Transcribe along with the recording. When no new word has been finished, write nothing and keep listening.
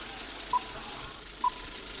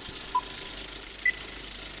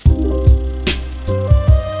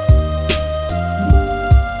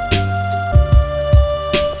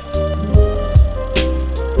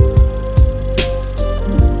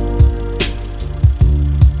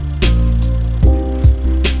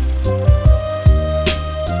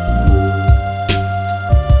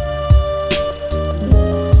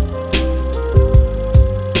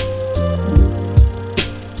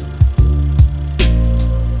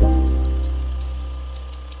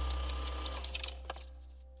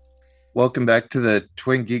Welcome back to the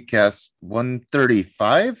Twin Geekcast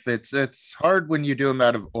 135. It's hard when you do them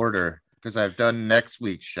out of order because I've done next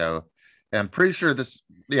week's show. And I'm pretty sure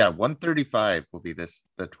 135 will be the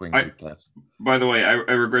Twin I, Geekcast. by the way, I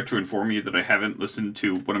regret to inform you that I haven't listened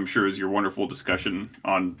to what I'm sure is your wonderful discussion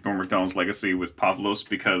on Norm Macdonald's legacy with Pavlos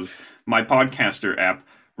because my podcaster app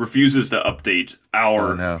refuses to update Oh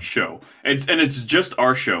our no. show. It's just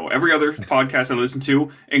our show. Every other podcast I listen to,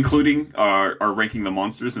 including our Ranking the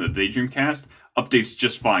Monsters and the Daydream Cast, updates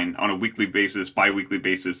just fine on a weekly basis, bi-weekly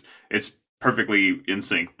basis. It's perfectly in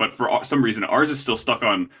sync. But for some reason, ours is still stuck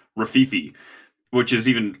on Rafifi, which is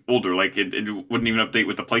even older. Like it wouldn't even update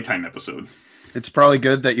with the Playtime episode. It's probably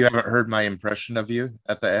good that you haven't heard my impression of you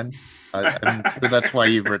at the end. I'm sure that's why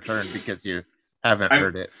you've returned because you haven't I've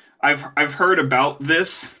heard it. I've heard about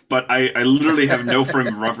this, but I literally have no frame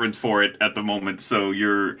of reference for it at the moment. So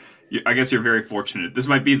I guess you're very fortunate. This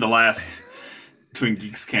might be the last Twin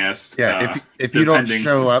Geeks cast. Yeah, if you don't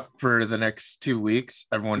show up for the next 2 weeks,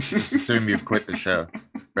 everyone should just assume you've quit the show,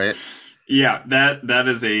 right? Yeah, that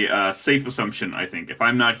is a safe assumption. I think if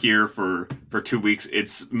I'm not here for 2 weeks,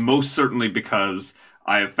 it's most certainly because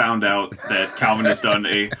I have found out that Calvin has done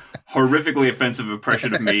a horrifically offensive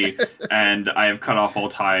impression of me, and I have cut off all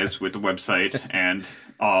ties with the website and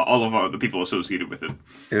all of the people associated with it.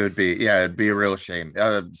 It'd be a real shame.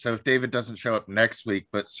 So if David doesn't show up next week,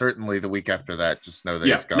 but certainly the week after that, just know that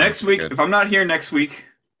he's gone. Next week, good. if I'm not here next week,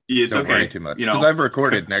 it's Don't okay. worry too much because I've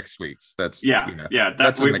recorded next week's. That's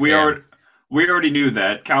That we already knew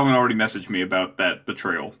that. Calvin already messaged me about that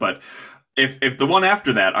betrayal. But if the one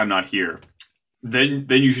after that I'm not here, then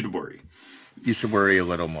you should worry. You should worry a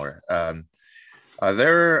little more.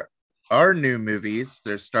 There are new movies.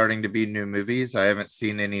 There's starting to be new movies. I haven't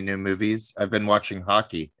seen any new movies. I've been watching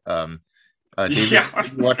hockey. David,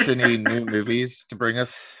 watch any new movies to bring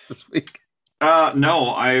us this week?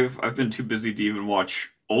 No, I've been too busy to even watch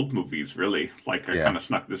old movies. Really, like I kind of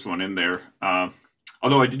snuck this one in there.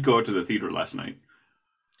 Although I did go out to the theater last night.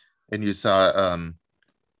 And you saw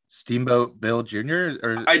Steamboat Bill Jr.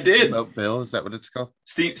 or I did. Steamboat Bill, is that what it's called?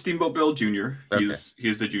 Steamboat Bill Jr. Okay.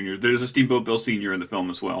 He's the junior. There's a Steamboat Bill Senior in the film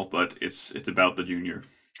as well, but it's about the junior.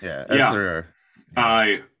 Yeah, there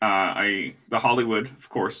are. The Hollywood, of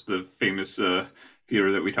course, the famous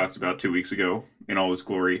theater that we talked about 2 weeks ago in all its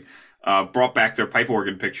glory, brought back their pipe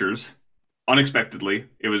organ pictures unexpectedly.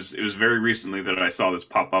 It was very recently that I saw this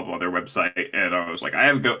pop up on their website, and I was like,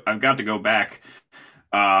 I've got to go back.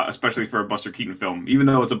 Especially for a Buster Keaton film, even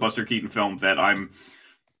though it's a Buster Keaton film that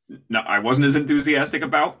I wasn't as enthusiastic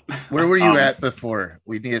about. Where were you at before?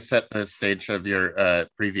 We need to set the stage of your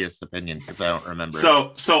previous opinion because I don't remember.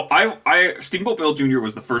 So I Steamboat Bill Jr.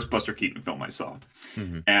 was the first Buster Keaton film I saw,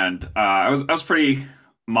 and I was pretty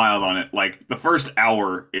mild on it. Like the first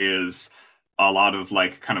hour is a lot of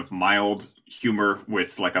like kind of mild humor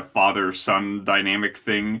with like a father-son dynamic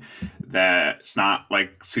thing that's not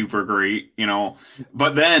like super great,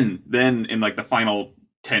 but then in like the final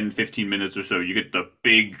 10-15 minutes or so you get the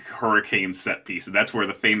big hurricane set piece, and that's where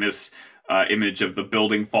the famous image of the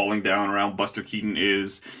building falling down around Buster Keaton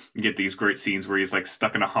is. You get these great scenes where he's like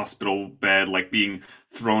stuck in a hospital bed, like being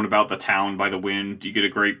thrown about the town by the wind. You get a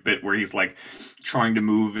great bit where he's like trying to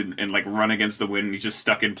move and like run against the wind and he's just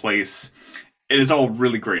stuck in place. It is all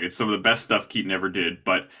really great. It's some of the best stuff Keaton ever did,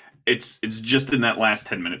 but it's just in that last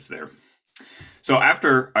 10 minutes there. So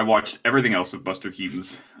after I watched everything else of Buster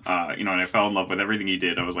Keaton's, and I fell in love with everything he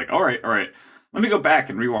did, I was like, all right, let me go back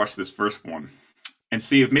and rewatch this first one and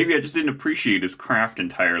see if maybe I just didn't appreciate his craft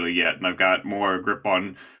entirely yet, and I've got more grip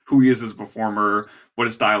on who he is as a performer, what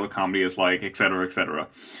his style of comedy is like, etc., etc.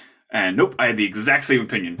 And nope, I had the exact same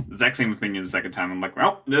opinion the second time. I'm like,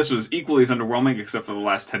 well, this was equally as underwhelming except for the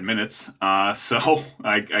last 10 minutes. So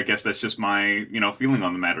I guess that's just my, feeling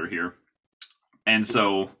on the matter here. And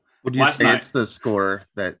so would you say it's the score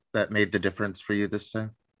that made the difference for you this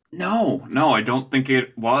time? No, I don't think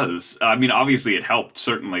it was. I mean, obviously it helped,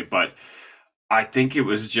 certainly, but I think it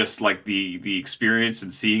was just like the experience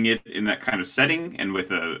and seeing it in that kind of setting and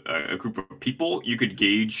with a group of people, you could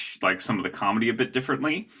gauge like some of the comedy a bit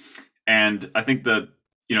differently. And I think the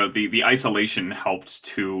isolation helped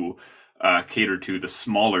to cater to the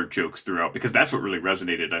smaller jokes throughout, because that's what really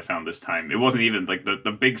resonated, I found this time. It wasn't even like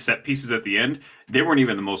the big set pieces at the end. They weren't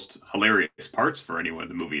even the most hilarious parts for anyone in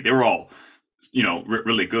the movie. They were all,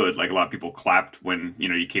 really good. Like a lot of people clapped when,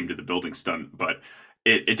 you came to the building stunt, but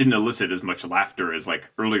it didn't elicit as much laughter as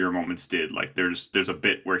like earlier moments did. Like there's a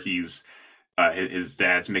bit where he's his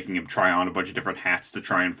dad's making him try on a bunch of different hats to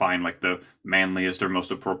try and find like the manliest or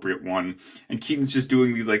most appropriate one, and Keaton's just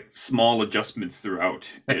doing these like small adjustments throughout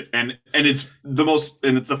it, and it's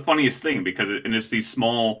the funniest thing because it's these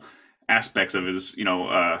small aspects of his,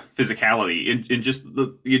 physicality in just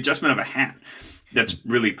the adjustment of a hat. That's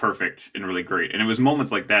really perfect and really great. And it was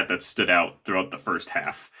moments like that that stood out throughout the first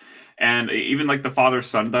half. And even like the father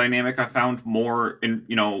son dynamic, I found more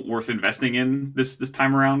worth investing in this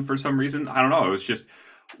time around for some reason. I don't know. It was just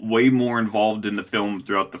way more involved in the film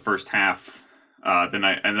throughout the first half than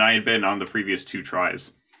I had been on the previous two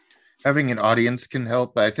tries. Having an audience can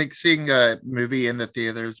help. I think seeing a movie in the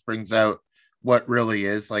theaters brings out what really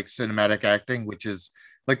is like cinematic acting, which is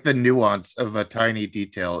like the nuance of a tiny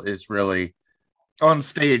detail is really on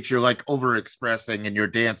stage. You're like over expressing and you're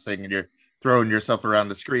dancing and you're throwing yourself around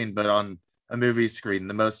the screen, but on a movie screen,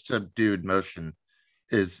 the most subdued motion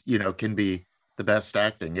is, can be the best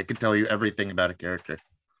acting. It can tell you everything about a character.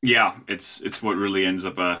 Yeah, it's what really ends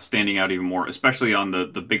up standing out even more, especially on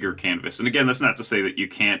the bigger canvas. And again, that's not to say that you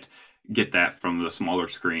can't get that from the smaller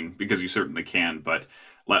screen, because you certainly can. But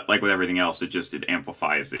like with everything else, it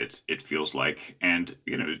amplifies it. It feels like, and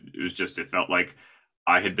it felt like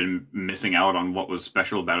I had been missing out on what was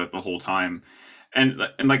special about it the whole time. And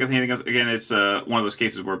like anything else, again, it's one of those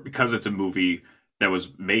cases where, because it's a movie that was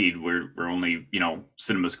made where only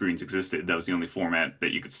cinema screens existed, that was the only format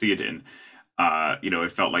that you could see it in.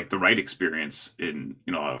 It felt like the right experience in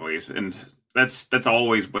a lot of ways, and that's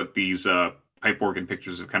always what these pipe organ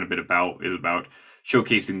pictures have kind of been about, is about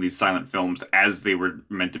showcasing these silent films as they were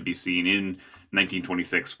meant to be seen in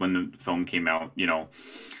 1926 when the film came out,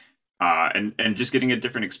 and just getting a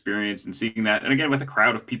different experience and seeing that, and again with a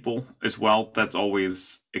crowd of people as well. That's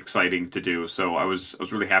always exciting to do. So I was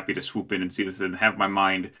really happy to swoop in and see this and have my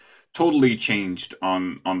mind totally changed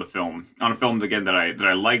on the film, on a film again that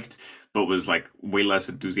I liked, but was like way less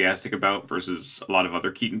enthusiastic about versus a lot of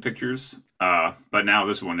other Keaton pictures. But now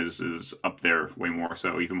this one is up there way more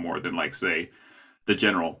so, even more than like say The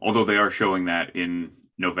General, although they are showing that in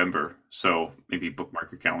November. So maybe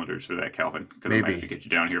bookmark your calendars for that, Calvin, because I might have to get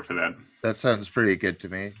you down here for that. That sounds pretty good to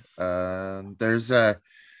me. There's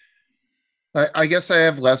I guess I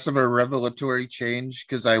have less of a revelatory change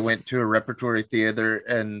because I went to a repertory theater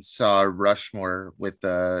and saw Rushmore with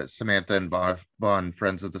Samantha and Vaughn,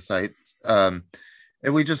 friends of the site. And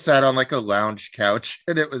we just sat on like a lounge couch,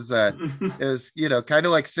 and it was kind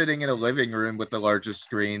of like sitting in a living room with the largest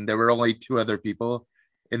screen. There were only two other people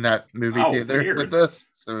in that movie theater weird. With us.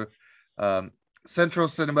 So Central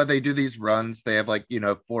Cinema, they do these runs. They have like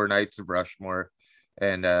 4 nights of Rushmore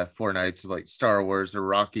and 4 nights of like Star Wars or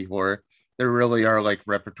Rocky Horror. There really are like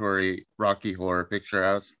repertory Rocky Horror Picture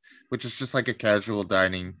House, which is just like a casual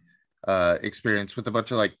dining experience with a bunch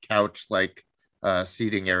of like couch like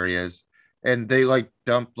seating areas, and they like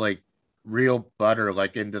dump like real butter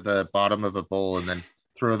like into the bottom of a bowl and then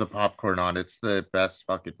throw the popcorn on. It's the best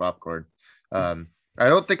fucking popcorn. I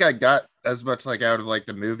don't think I got as much like out of like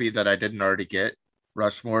the movie that I didn't already get.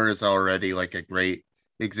 Rushmore is already like a great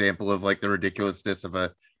example of like the ridiculousness of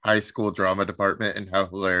a high school drama department and how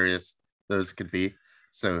hilarious those could be.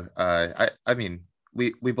 So I mean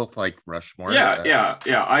we both like Rushmore. Yeah.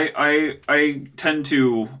 I tend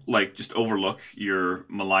to like just overlook your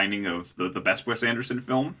maligning of the best Wes Anderson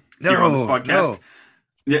film here on this podcast.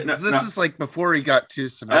 Yeah, this is like before he got too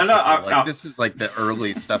symmetrical. This is like the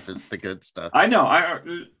early stuff is the good stuff. I know.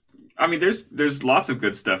 I mean, there's lots of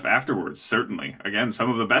good stuff afterwards. Certainly, again, some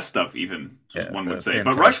of the best stuff, even one would say.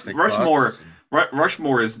 But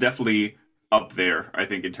Rushmore is definitely up there, I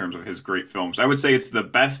think, in terms of his great films. I would say it's the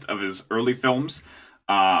best of his early films.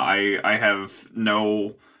 I have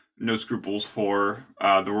no scruples for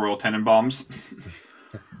the Royal Tenenbaums.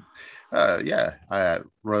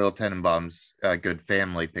 Royal Tenenbaums, a good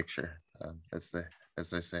family picture, as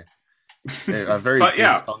they say. A very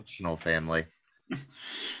dysfunctional family.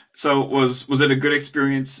 So was it a good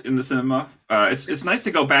experience in the cinema? It's nice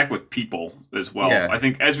to go back with people as well. Yeah. I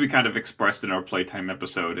think, as we kind of expressed in our Playtime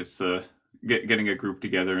episode, it's getting a group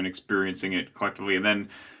together and experiencing it collectively, and then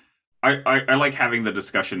I like having the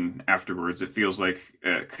discussion afterwards. It feels like,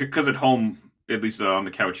 because at home, at least on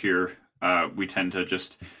the couch here, we tend to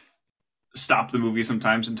just stop the movie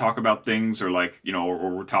sometimes and talk about things, or like,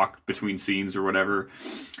 or we'll talk between scenes or whatever.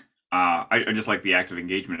 I just like the active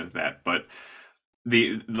engagement of that, but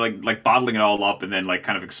the like bottling it all up and then like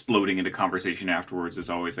kind of exploding into conversation afterwards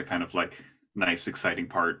is always a kind of like nice, exciting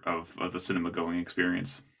part of the cinema going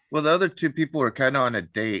experience. Well, the other two people were kind of on a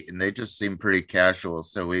date, and they just seemed pretty casual.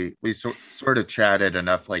 So we sort of chatted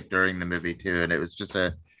enough like during the movie too, and it was just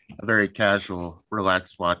a very casual,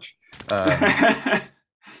 relaxed watch. Fair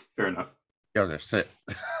enough. Yeah, sit.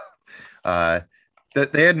 That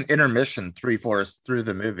they had an intermission 3/4 through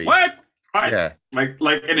the movie. What? Yeah, like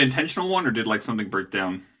an intentional one, or did like something break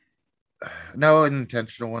down? No, an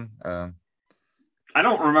intentional one. I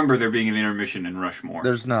don't remember there being an intermission in Rushmore.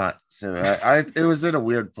 There's not. So it was in a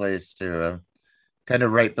weird place too. Kind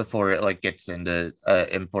of right before it like gets into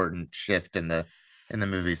important shift in the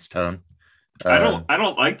movie's tone. Um, I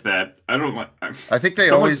don't like that. I don't like. I think they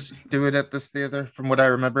Someone's always do it at this theater, from what I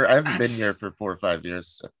remember. I haven't been that's here for 4 or 5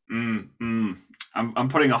 years. mm, mm. I'm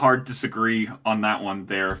putting a hard disagree on that one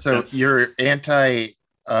there. So That's you're anti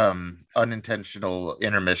unintentional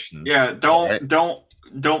intermissions, yeah. right?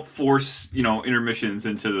 Don't force intermissions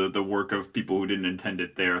into the work of people who didn't intend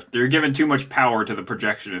it. They're giving too much power to the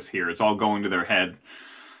projectionist here. It's all going to their head.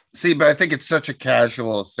 See, but I think it's such a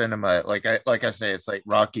casual cinema. Like I say, it's like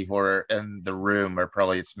Rocky Horror and The Room are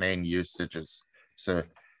probably its main usages. So,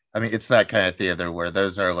 I mean, it's that kind of theater where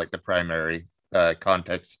those are like the primary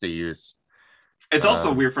context to use. It's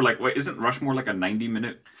also Um, weird for like, wait, isn't Rushmore like a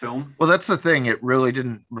 90-minute film? well, that's the thing. It really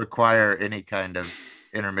didn't require any kind of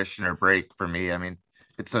intermission or break for me. I mean,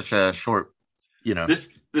 it's such a short, you know.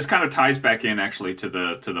 This kind of ties back in actually to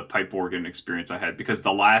the pipe organ experience I had because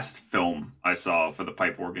the last film I saw for the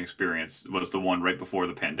pipe organ experience was the one right before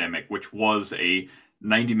the pandemic, which was a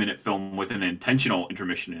 90-minute film with an intentional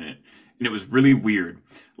intermission in it. And it was really weird.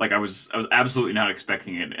 Like I was absolutely not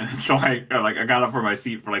expecting it. And so I got up from my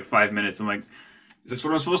seat for like 5 minutes. I'm like, is this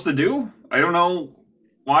what I'm supposed to do? I don't know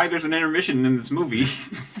why there's an intermission in this movie.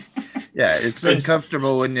 Yeah, it's it's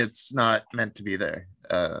uncomfortable when it's not meant to be there.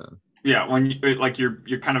 Yeah, when like you're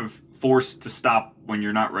kind of forced to stop when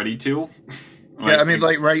you're not ready to. Yeah, I like, mean,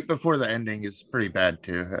 like like right before the ending is pretty bad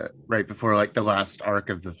too. Right before like the last arc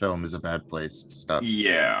of the film is a bad place to stop.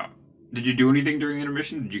 yeah. Did you do anything during the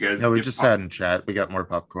intermission? Did you guys No, we get just pop? sat and chat. We got more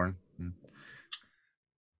popcorn.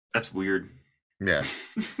 That's weird. Yeah,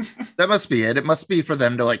 that must be it. It must be for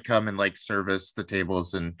them to like come and like service the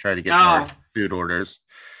tables and try to get more Oh, food orders.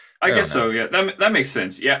 I I don't guess know. so. Yeah, that makes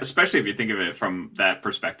sense. Yeah, especially if you think of it from that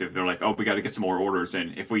perspective. They're like, oh, we got to get some more orders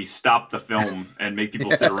in. If we stop the film and make people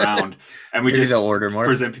sit around and we Maybe they'll just order more.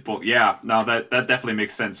 present people, yeah, no, that definitely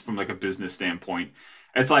makes sense from like a business standpoint.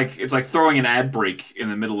 It's like throwing an ad break in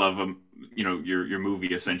the middle of your movie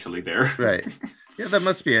essentially there. Right. Yeah, that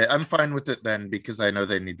must be it. I'm fine with it then because I know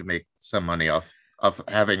they need to make some money off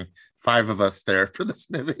having five of us there for this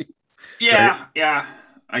movie. Right. Yeah, yeah.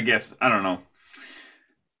 I guess I don't know.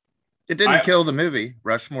 It didn't I kill the movie.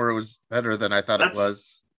 Rushmore was better than I thought it that's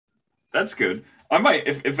was. That's good. I might,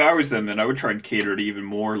 if I was them, then I would try and cater to even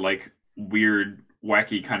more like weird,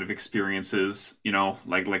 wacky kind of experiences.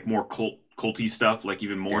 Like more culty stuff, like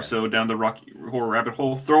even more Yeah. so down the Rocky Horror rabbit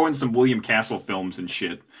hole. Throw in some William Castle films and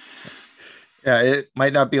shit. Yeah, it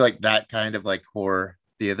might not be like that kind of like horror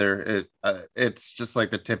theater. It's just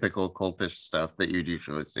like the typical cultish stuff that you'd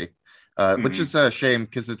usually see, which Hmm. is a shame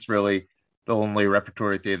because it's really the only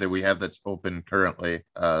repertory theater we have that's open currently.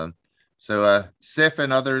 So Sif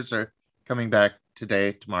and others are coming back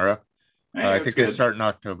today, tomorrow. Hey, I that's think they good. start in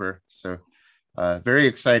October. So very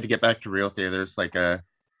excited to get back to real theaters like the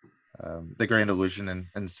Grand Illusion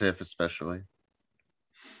and Sif especially.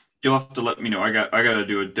 You'll have to let me know. I got to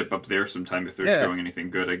do a dip up there sometime if they're Yeah, showing anything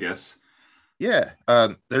good. I guess. yeah.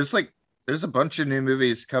 There's a bunch of new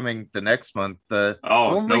movies coming the next month. The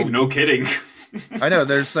Oh no, only no kidding. I know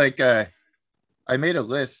there's like I made a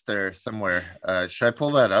list there somewhere. Should I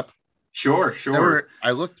pull that up? Sure, sure.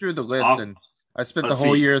 I looked through the list I'll, and I spent the let's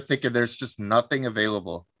whole see. year thinking there's just nothing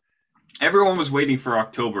available. Everyone was waiting for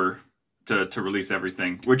October to release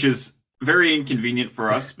everything, which is very inconvenient for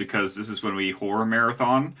us because this is when we horror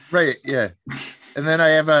marathon. Right, yeah. And then I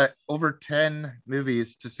have over 10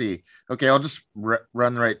 movies to see. Okay, I'll just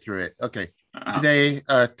run right through it. Okay. Uh, Today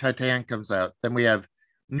Titan comes out. Then we have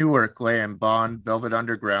Newark, Lamb, Bond, Velvet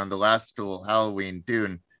Underground, The Last Duel, Halloween,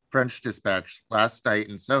 Dune, French Dispatch, Last Night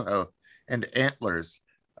in Soho, and Antlers.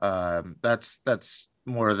 That's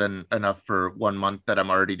more than enough for 1 month that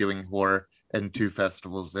I'm already doing horror and two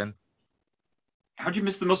festivals in. how'd you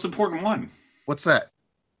miss the most important one? What's that?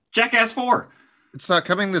 Jackass 4. It's not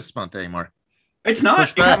coming this month anymore. It's It's not.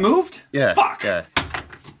 pushed It got back. moved. Yeah, Fuck. yeah.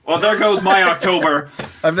 Well, there goes my October.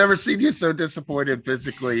 I've never seen you so disappointed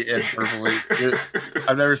physically and verbally.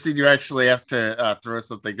 I've never seen you actually have to throw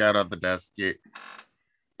something down on the desk.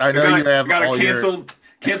 I know you We have gotta all your.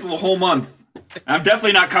 cancel the whole month. I'm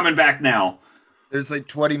definitely not coming back now. There's like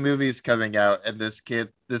 20 movies coming out, and this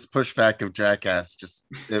pushback of Jackass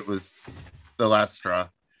it was the last straw.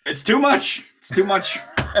 It's too much. It's too much.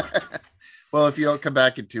 Well, if you don't come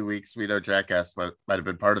back in 2 weeks, we know Jackass might have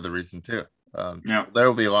been part of the reason too. Yeah. There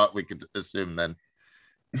will be a lot we could assume then.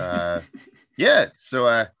 Uh, yeah,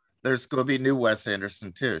 so there's going to be new Wes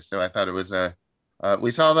Anderson too. So I thought it was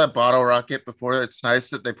we saw that Bottle Rocket before. It's nice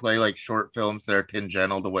that they play like short films that are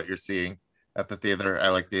tangential to what you're seeing. at the theater. I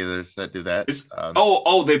like theaters that do that. Is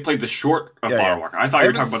oh, they played the short of Yeah, yeah. Bottle Rocket. I thought I you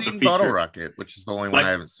were haven't talking about the seen Bottle feature. Rocket, which is the only one I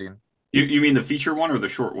Like haven't seen. you mean the feature one or the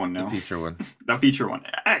short one The now? feature one. The feature one.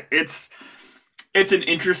 It's an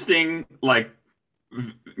interesting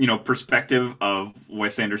perspective of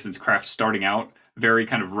Wes Anderson's craft starting out. Very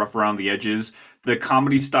kind of rough around the edges. The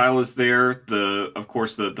comedy style is there. Of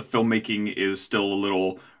course the filmmaking is still a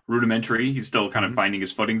little rudimentary. He's still kind of Hmm. finding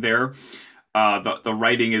his footing there. The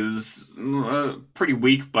writing is pretty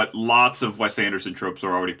weak, but lots of Wes Anderson tropes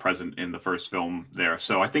are already present in the first film there.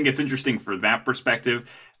 So I think it's interesting for that perspective.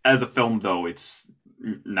 As a film, though, it's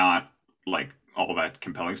not like all that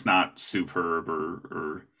compelling. It's not superb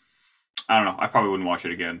or I don't know. I probably wouldn't watch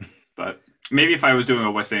it again, but maybe if I was doing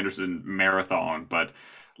a Wes Anderson marathon, but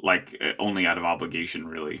like only out of obligation,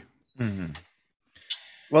 really. Hmm.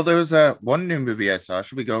 Well, there was one new movie I saw.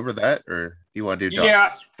 Should we go over that, or do you want to do Yeah,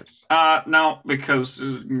 docs first? no, because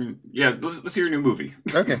yeah, let's hear your new movie.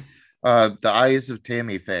 Okay. The Eyes of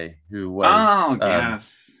Tammy Faye, who was Oh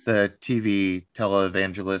yes. the TV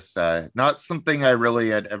televangelist. Not something I really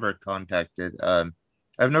had ever contacted.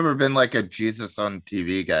 I've never been like a Jesus on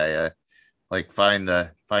TV guy. Like find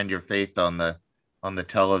your faith on the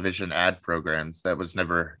television ad programs. That was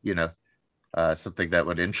never, something that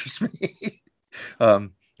would interest me.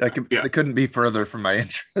 um, Yeah, it couldn't be further from my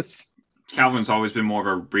interest. Calvin's always been more of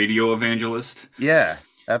a radio evangelist. Yeah,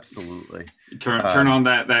 absolutely. You turn Um, on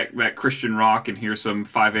that Christian rock and hear some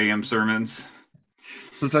 5 a.m. sermons.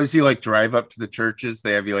 Sometimes you like drive up to the churches,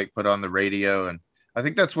 they have you like put on the radio, and I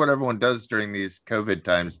think that's what everyone does during these COVID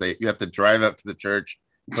times. You have to drive up to the church,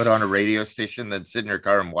 put on a radio station, then sit in your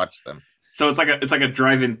car and watch them. So it's like a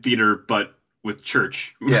drive-in theater, but with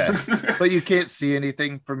church. Yeah, but you can't see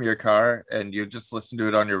anything from your car, and you just listen to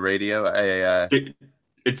it on your radio.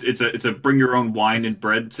 It's a bring your own wine and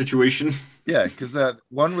bread situation. Yeah, because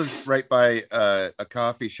one was right by a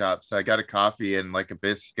coffee shop, so I got a coffee and like a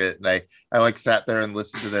biscuit, and I like sat there and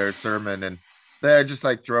listened to their sermon, and then I just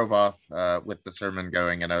like drove off with the sermon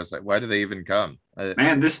going, and I was like, why do they even come?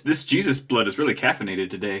 Man, this Jesus blood is really caffeinated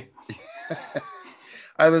today.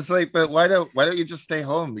 I was like, but why don't you just stay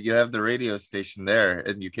home? You have the radio station there,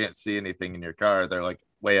 and you can't see anything in your car. They're like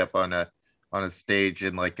way up on a stage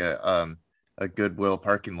in like a Goodwill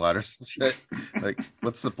parking lot or some shit. Like,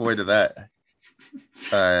 what's the point of that?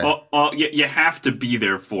 You have to be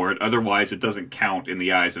there for it, otherwise it doesn't count in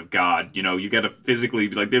the eyes of God. You know, you got to physically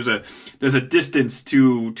be like there's a distance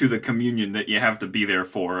to the communion that you have to be there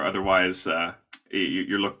for, otherwise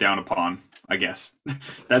you're looked down upon. I guess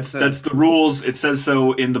that's the rules. It says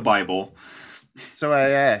so in the Bible. So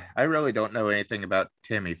I really don't know anything about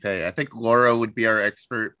Tammy Faye. I think Laura would be our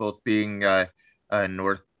expert, both being a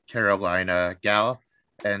North Carolina gal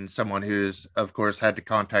and someone who's of course had to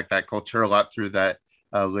contact that culture a lot through that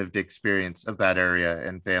lived experience of that area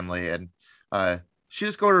and family. And she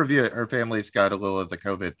just go review it. Her family's got a little of the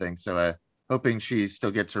COVID thing, so hoping she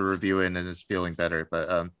still gets her review in and is feeling better.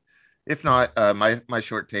 But if not, my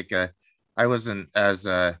short take, I wasn't as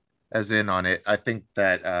in on it. I think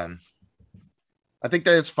that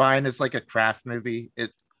it's fine as like a craft movie.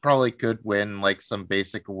 It probably could win like some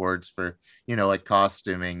basic awards for, like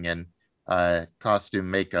costuming and costume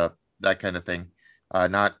makeup, that kind of thing.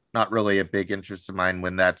 Not really a big interest of mine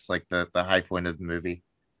when that's like the high point of the movie.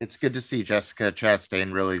 It's good to see Jessica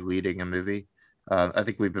Chastain really leading a movie. I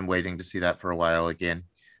think we've been waiting to see that for a while again.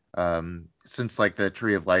 Since like the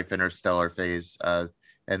Tree of Life Interstellar phase,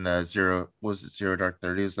 and the Zero Dark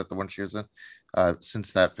 30? Was that the one she was in?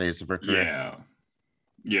 Since that phase of her career. Yeah,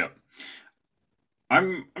 yeah.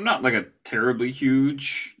 I'm not like a terribly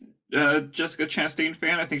huge Jessica Chastain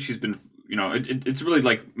fan. I think she's been, it's really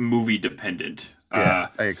like movie dependent. Yeah,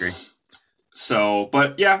 I agree. So,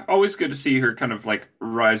 but yeah, always good to see her kind of like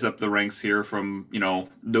rise up the ranks here from,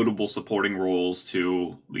 notable supporting roles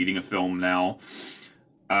to leading a film now.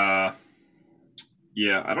 Uh,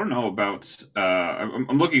 yeah, I don't know about.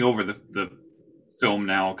 I'm looking over the film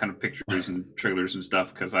now, kind of pictures and trailers and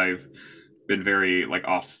stuff, because I've been very like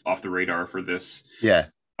off the radar for this. Yeah.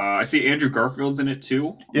 I see Andrew Garfield's in it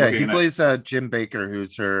too. Yeah, he plays Jim Baker,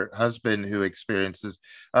 who's her husband, who experiences.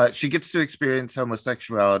 She gets to experience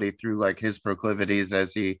homosexuality through like his proclivities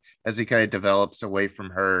as he kind of develops away from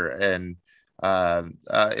her, and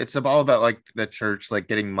it's all about like the church, like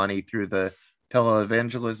getting money through the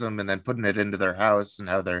televangelism and then putting it into their house, and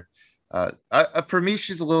how they're. For me,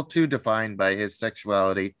 she's a little too defined by his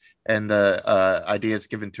sexuality and the ideas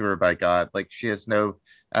given to her by God. Like she has no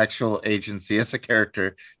actual agency as a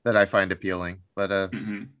character that I find appealing. But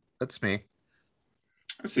Mhm. that's me.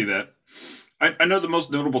 I see that. I know the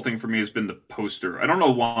most notable thing for me has been the poster. I don't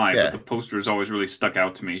know why, but Yeah, the poster has always really stuck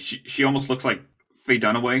out to me. She almost looks like Faye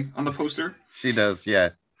Dunaway on the poster, she does. Yeah,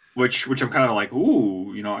 which I'm kind of like,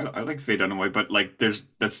 ooh, I like Faye Dunaway, but like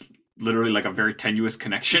that's literally like a very tenuous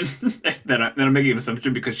connection that I'm making an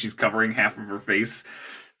assumption because she's covering half of her face.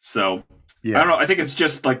 So I don't yeah, know. I think it's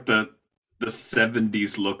just like the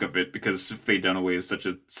 70s look of it because Faye Dunaway is such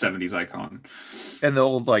a 70s icon. and the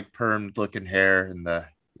old like permed looking hair and the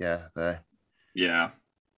yeah the Yeah.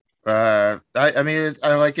 I mean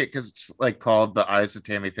I like it because it's like called the eyes of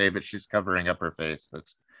Tammy Faye, but she's covering up her face.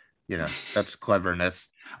 That's that's cleverness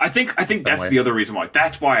in I think some that's way. the other reason why.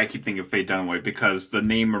 That's why I keep thinking of Faye Dunaway because the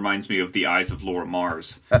name reminds me of the eyes of Laura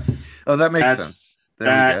Mars. Oh, that makes That's sense. There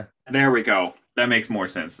we go. there we go. That makes more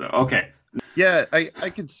sense though. Okay. Yeah, I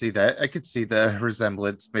could see that. I could see the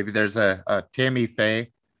resemblance. Maybe there's a Tammy Faye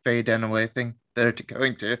Dunaway thing they're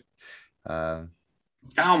going to. Um,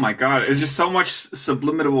 Oh my god, it's just so much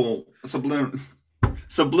subliminal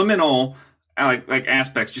like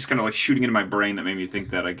aspects just kind of like shooting into my brain that made me think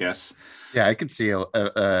that, I guess. yeah, I could see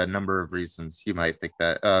a number of reasons you might think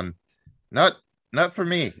that. Not not for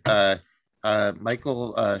me.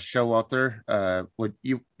 Michael Showalter, would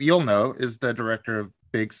you'll know is the director of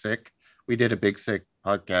Big Sick. We did a Big Sick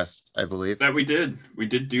podcast, I believe, That we did. We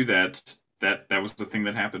did do that. That was the thing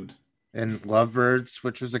that happened. and Lovebirds,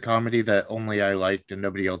 which was a comedy that only I liked and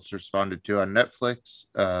nobody else responded to on Netflix.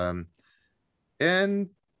 And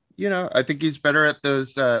I think he's better at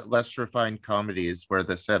those less refined comedies where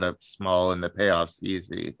the setup's small and the payoff's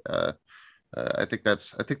easy. I think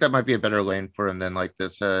that might be a better lane for him than like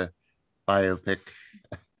this biopic.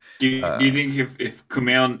 Do you Uh, think if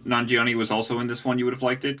Kumail Nanjiani was also in this one, you would have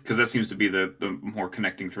liked it? Because that seems to be the more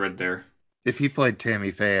connecting thread there. if he played Tammy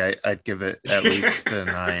Faye, I'd give it at least a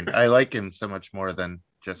 9. I like him so much more than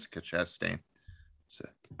Jessica Chastain. So,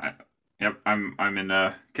 I, yep, I'm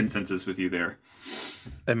in consensus with you there.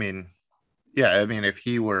 I mean, yeah, I mean, if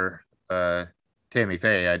he were Tammy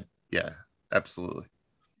Faye, yeah, absolutely.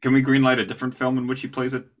 Can we greenlight a different film in which he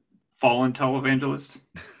plays a fallen televangelist?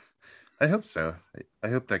 I hope so. I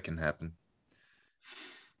hope that can happen.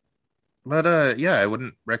 But yeah, I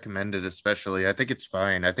wouldn't recommend it especially. I think it's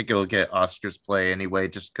fine. I think it'll get Oscars play anyway,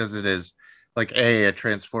 just because it is like a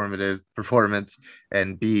transformative performance,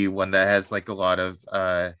 and B, one that has like a lot of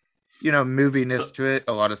moviness So to it,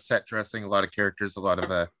 a lot of set dressing, a lot of characters, a lot of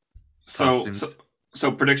so so, costumes.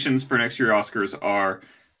 so predictions for next year Oscars are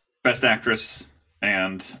Best Actress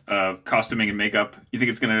and costuming and makeup. You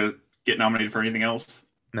think it's gonna get nominated for anything else?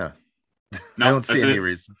 No, I No, don't see that's any it.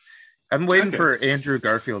 reason. I'm waiting Okay. for Andrew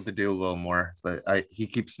Garfield to do a little more, but he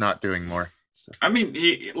keeps not doing more. So I mean,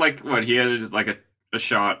 he like what he had like a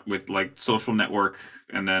shot with like Social Network,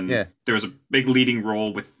 and then yeah, there was a big leading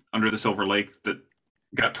role with Under the Silver Lake that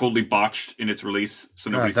got totally botched in its release, so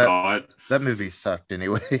nobody God, that saw it. that movie sucked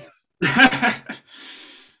anyway.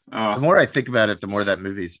 The uh, more I think about it, the more that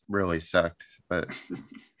movie's really sucked. But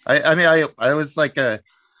I mean, I was like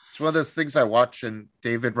it's one of those things I watch, and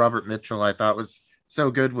David Robert Mitchell I thought was so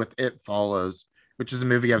good with It Follows, which is a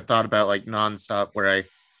movie I've thought about like nonstop, where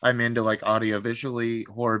I'm into like audio visually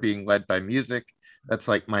horror being led by music. That's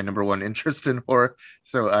like my number one interest in horror.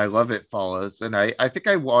 So I love It Follows. And I think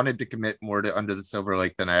I wanted to commit more to Under the Silver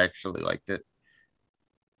Lake than I actually liked it.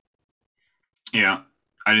 yeah,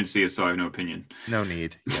 I didn't see it, so I have no opinion. No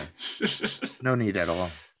need. Yeah. No need at all.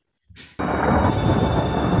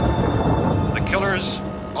 The killers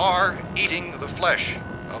are eating the flesh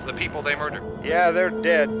of the people they murdered. Yeah, they're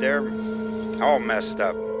dead. They're all messed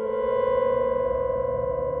up.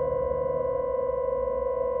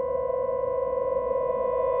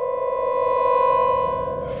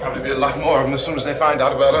 Probably be a lot more of them as soon as they find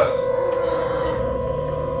out about us.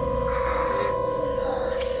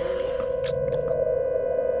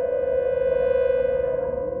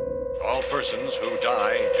 All persons who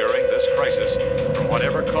die during this crisis, from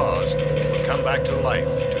whatever cause, will come back to life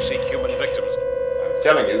to seek human victims. I'm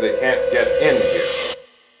telling you, they can't get in here.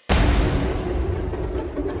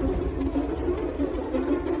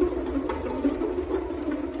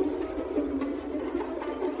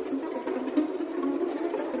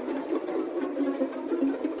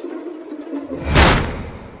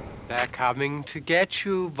 They're coming to get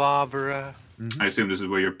you, Barbara. I assume this is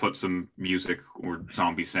where you put some music or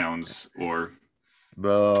zombie sounds or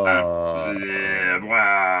Oh,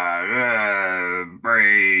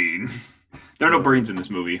 brain. There are no brains in this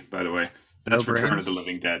movie, by the way. no That's Return of brains. the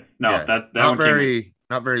Living Dead. No, Yeah, that one came.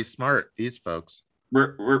 not very smart. These folks.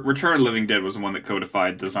 Return of the Living Dead was the one that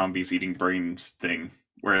codified the zombies eating brains thing,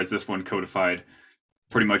 whereas this one codified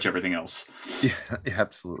pretty much everything else. Yeah, yeah,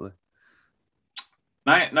 absolutely.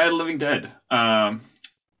 Night of the Living Dead.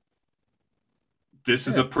 This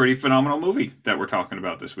is a pretty phenomenal movie that we're talking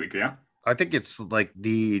about this week. Yeah. I think it's like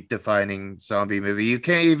the defining zombie movie. You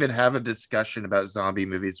can't even have a discussion about zombie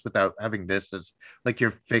movies without having this as like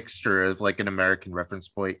your fixture of like an American reference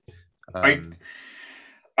point. I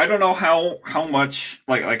don't know how much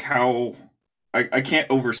like how I can't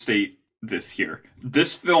overstate this here.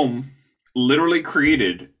 This film literally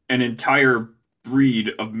created an entire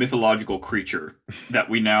breed of mythological creature that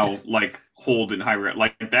we now like hold in high regard.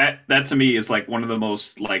 Like that to me is like one of the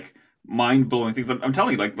most like mind-blowing things. I'm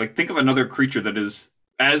telling you, like think of another creature that is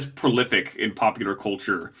as prolific in popular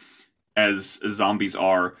culture as zombies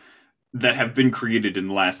are, that have been created in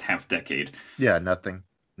the last half decade. Yeah, nothing.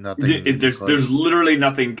 There's literally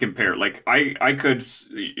nothing compared. Like I could,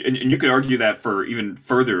 and you could argue that for even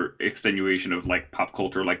further extenuation of like pop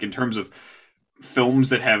culture, like in terms of films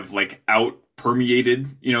that have like out permeated,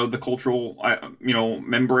 the cultural,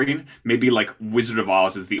 membrane. Maybe like Wizard of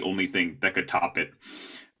Oz is the only thing that could top it.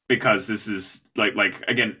 Because this is like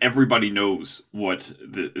again, everybody knows what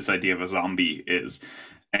this idea of a zombie is,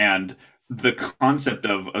 and the concept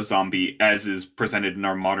of a zombie, as is presented in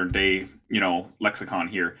our modern day, lexicon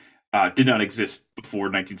here, did not exist before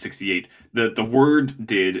 1968. The word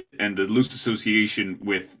did, and the loose association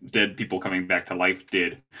with dead people coming back to life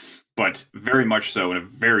did, but very much so in a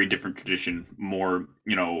very different tradition, more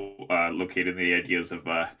located in the ideas of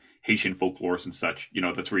Haitian folklores and such.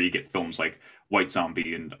 That's where you get films like White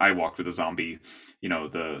Zombie and I Walked with a Zombie,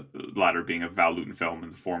 the latter being a Val Lewton film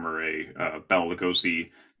and the former a Bela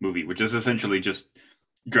Lugosi movie, which is essentially just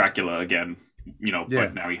Dracula again,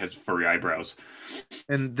 but now he has furry eyebrows.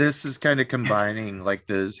 And this is kind of combining like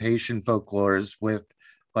those Haitian folklores with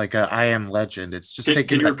like a I Am Legend. It's just taking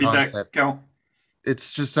can you the repeat concept. that, Cal?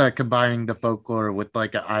 It's just combining the folklore with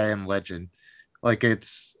like a I Am Legend. Like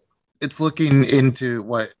it's looking into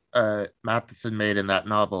what Matheson made in that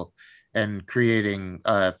novel and creating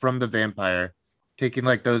from the vampire, taking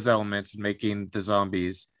like those elements and making the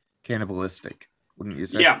zombies cannibalistic. Wouldn't you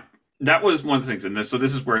say? Yeah, that was one of the things in this. So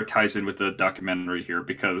this is where it ties in with the documentary here,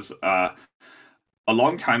 because a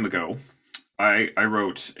long time ago, I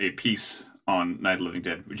wrote a piece on Night of the Living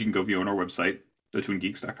Dead, which you can go view on our website,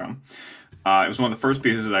 thetwingeeks.com. It was one of the first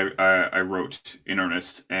pieces that I wrote in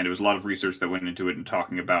earnest, and it was a lot of research that went into it and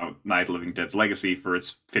talking about Night of the Living Dead's legacy for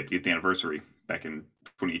its 50th anniversary back in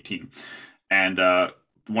 2018. And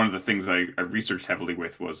one of the things I researched heavily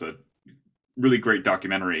with was a really great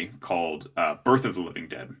documentary called Birth of the Living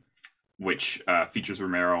Dead, which features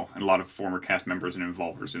Romero and a lot of former cast members and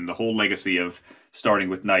involvers in the whole legacy of starting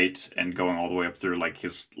with Night and going all the way up through like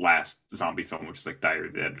his last zombie film, which is like Diary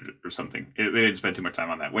of the Dead or something. They didn't spend too much time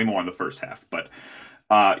on that, way more on the first half. But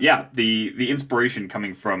the inspiration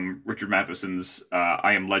coming from Richard Matheson's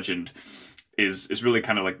I Am Legend is really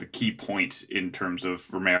kind of like the key point in terms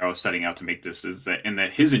of Romero setting out to make this, is that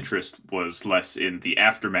his interest was less in the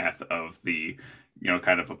aftermath of the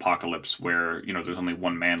kind of apocalypse where there's only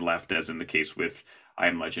one man left, as in the case with I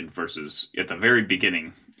Am Legend, versus at the very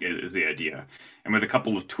beginning is the idea, and with a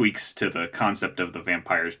couple of tweaks to the concept of the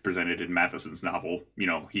vampires presented in Matheson's novel,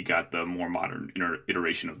 he got the more modern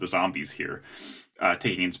iteration of the zombies here,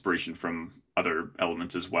 taking inspiration from other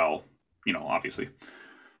elements as well, obviously.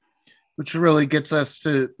 Which really gets us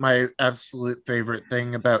to my absolute favorite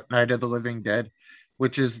thing about Night of the Living Dead,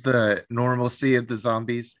 which is the normalcy of the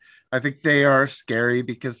zombies. I think they are scary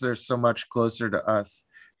because they're so much closer to us.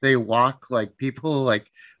 They walk like people, like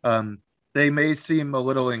they may seem a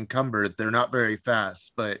little encumbered. They're not very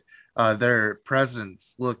fast, but their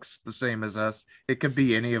presence looks the same as us. It could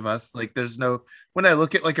be any of us. Like when I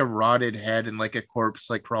look at like a rotted head and like a corpse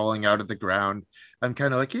like crawling out of the ground, I'm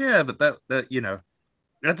kind of like, yeah, but that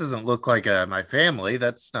that doesn't look like my family.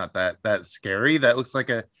 That's not that scary. That looks like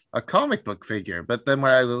a comic book figure. But then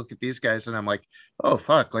when I look at these guys and I'm like, oh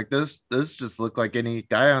fuck, like those just look like any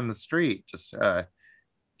guy on the street. Just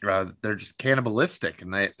they're just cannibalistic,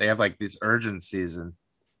 and they have like these urgencies, and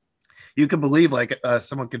you can believe like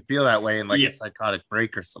someone could feel that way in like a psychotic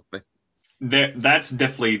break or something. That's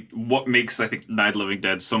definitely what makes, I think, Night of the Living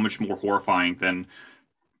Dead so much more horrifying than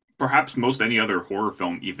perhaps most any other horror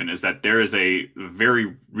film, even, is that there is a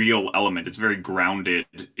very real element. It's very grounded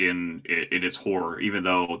in its horror, even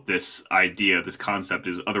though this concept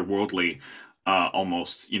is otherworldly,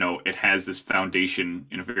 almost, it has this foundation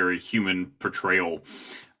in a very human portrayal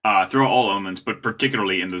throughout all elements, but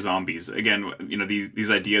particularly in the zombies. Again,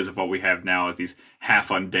 these ideas of what we have now as these half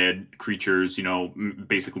undead creatures,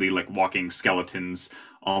 basically like walking skeletons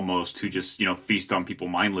almost, who just, feast on people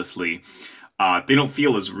mindlessly. they don't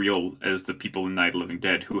feel as real as the people in Night of the Living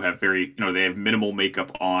Dead, who have very, they have minimal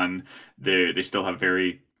makeup on. They still have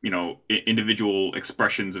very, individual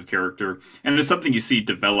expressions of character, and it's something you see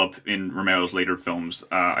develop in Romero's later films.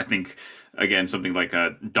 I think again something like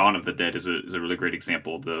Dawn of the Dead is a really great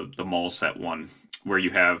example, the mall set one, where you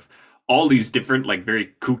have all these different, like,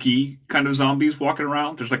 very kooky kind of zombies walking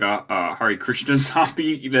around. There's like a Hare Krishna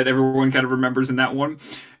zombie that everyone kind of remembers in that one.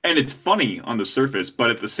 And it's funny on the surface, but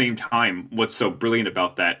at the same time, what's so brilliant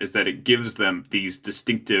about that is that it gives them these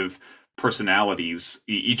distinctive personalities.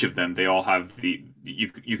 Each of them, they all have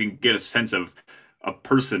you can get a sense of a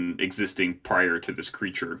person existing prior to this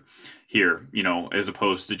creature here, as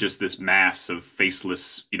opposed to just this mass of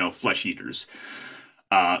faceless, flesh eaters.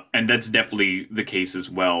 And that's definitely the case as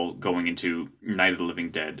well going into Night of the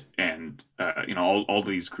Living Dead. And, all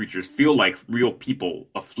these creatures feel like real people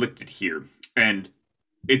afflicted here. And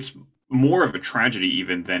it's more of a tragedy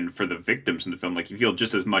even than for the victims in the film. Like, you feel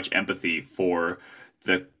just as much empathy for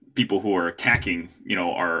the people who are attacking,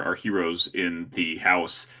 our heroes in the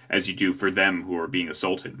house as you do for them who are being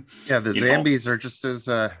assaulted. Yeah, the zombies are just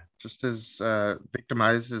as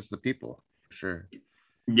victimized as the people, for sure.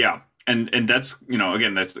 Yeah. And that's,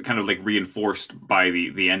 again, that's kind of like reinforced by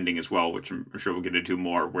the ending as well, which I'm sure we'll get into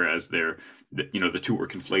more. Whereas the two were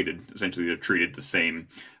conflated. Essentially, they're treated the same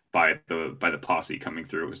by the posse coming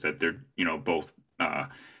through. Is that they're both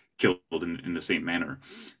killed in the same manner,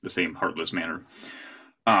 the same heartless manner.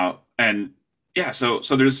 And yeah, so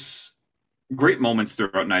there's great moments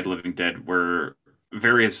throughout Night of the Living Dead where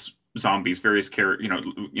various zombies, various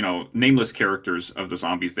nameless characters of the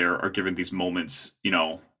zombies there are given these moments,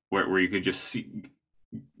 where you could just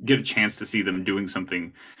get a chance to see them doing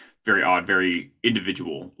something very odd, very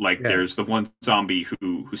individual. Like, there's the one zombie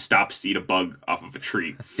who stops to eat a bug off of a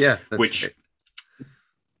tree. Yeah, which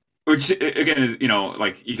again is,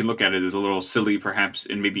 like, you can look at it as a little silly, perhaps,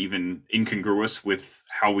 and maybe even incongruous with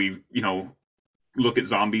how we, look at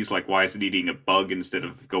zombies. Like, why is it eating a bug instead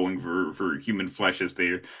of going for human flesh as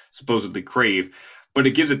they supposedly crave? But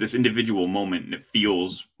it gives it this individual moment, and it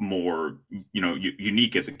feels more,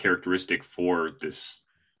 unique as a characteristic for this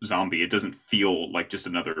zombie. It doesn't feel like just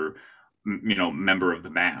another, member of the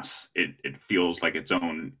mass. It feels like its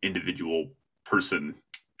own individual person.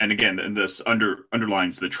 And again, and this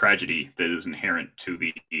underlines the tragedy that is inherent to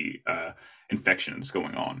the infection that's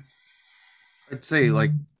going on. I'd say,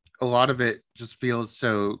 like, a lot of it just feels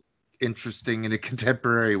so interesting in a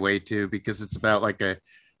contemporary way too, because it's about like a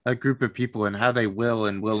group of people and how they will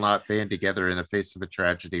and will not band together in the face of a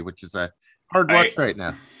tragedy, which is a hard watch right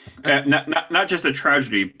now. Not just a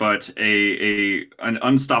tragedy, but an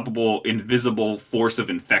unstoppable, invisible force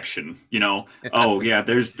of infection. Oh yeah,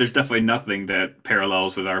 there's definitely nothing that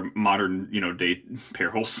parallels with our modern day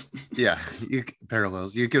perils. Yeah,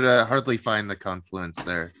 parallels. You could hardly find the confluence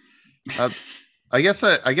there. I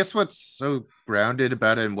guess what's so grounded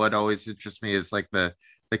about it and what always interests me is like the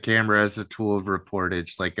camera as a tool of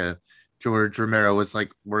reportage. Like George Romero was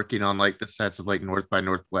like working on like the sets of like North by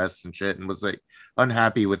Northwest and shit, and was like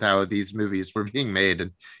unhappy with how these movies were being made,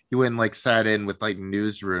 and he went and like sat in with like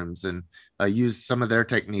newsrooms and used some of their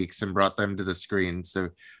techniques and brought them to the screen. So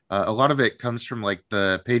a lot of it comes from like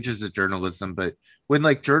the pages of journalism, but when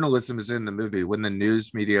like journalism is in the movie, when the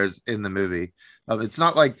news media is in the movie, it's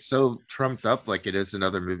not like so trumped up like it is in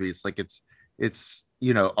other movies. Like it's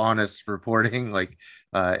honest reporting, like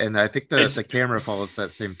and I think the camera follows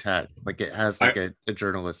that same tack. Like it has like a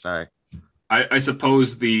journalist's eye. I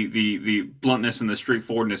suppose the bluntness and the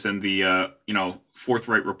straightforwardness and the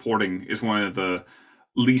forthright reporting is one of the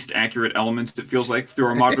least accurate elements, it feels like, through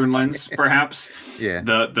our modern lens, perhaps. Yeah.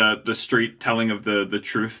 The straight telling of the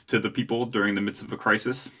truth to the people during the midst of a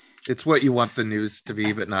crisis. It's what you want the news to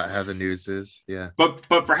be, but not how the news is. Yeah. But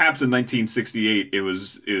perhaps in 1968 it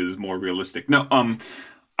was more realistic. No,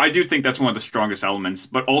 I do think that's one of the strongest elements,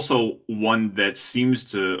 but also one that seems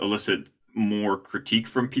to elicit more critique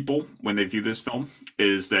from people when they view this film,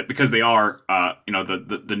 is that because they are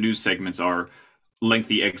the news segments are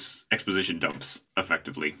lengthy exposition dumps,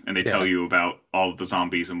 effectively, and they tell you about all of the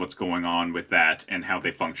zombies and what's going on with that and how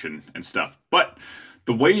they function and stuff. But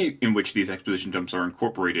the way in which these exposition dumps are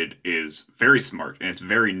incorporated is very smart, and it's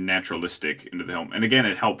very naturalistic into the film. And again,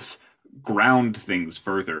 it helps ground things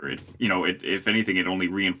further. If anything, it only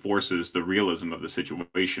reinforces the realism of the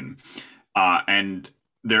situation. And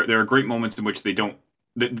there are great moments in which they don't.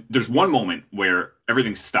 There's one moment where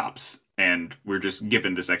everything stops and we're just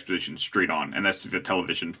given this exposition straight on, and that's through the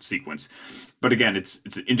television sequence. But again, it's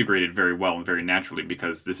integrated very well and very naturally,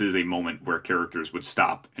 because this is a moment where characters would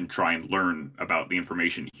stop and try and learn about the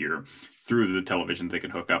information here through the television they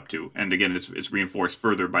can hook up to. And again, it's reinforced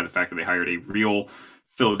further by the fact that they hired a real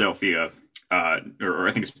Philadelphia, or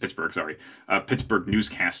I think it's Pittsburgh, sorry, Pittsburgh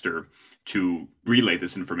newscaster to relay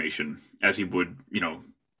this information as he would,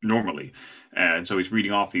 normally. And so he's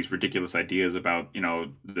reading off these ridiculous ideas about,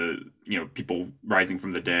 the people rising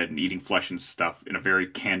from the dead and eating flesh and stuff in a very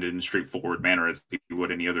candid and straightforward manner, as he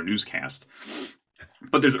would any other newscast.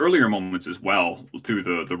 But there's earlier moments as well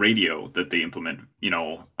through the radio that they implement,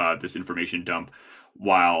 this information dump,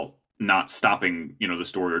 while not stopping, the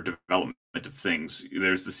story or development of things.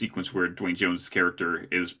 There's the sequence where Dwayne Jones' character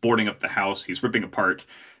is boarding up the house. He's ripping apart,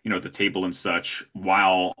 the table and such,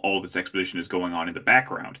 while all this exposition is going on in the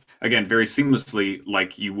background. Again, very seamlessly,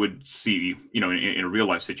 like you would see, in a real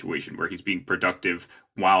life situation where he's being productive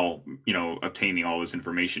while, obtaining all this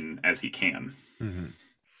information as he can. Mm-hmm.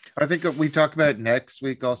 I think we talk about next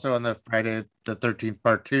week also on the Friday the 13th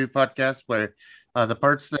Part 2 podcast, where the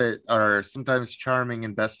parts that are sometimes charming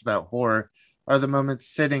and best about horror are the moments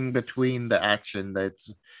sitting between the action.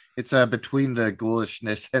 It's between the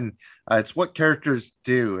ghoulishness, and it's what characters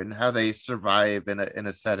do and how they survive in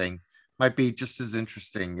a setting. Might be just as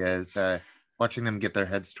interesting as watching them get their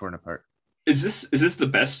heads torn apart. Is this the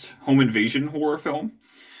best home invasion horror film?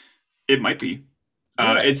 It might be.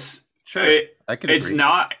 Yeah, it's sure. I can agree.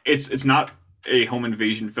 It's not a home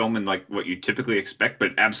invasion film in like what you typically expect,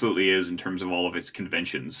 but it absolutely is in terms of all of its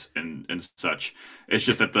conventions and such. It's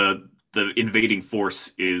just that the invading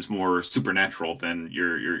force is more supernatural than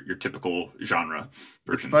your typical genre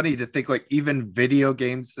version. It's funny to think like even video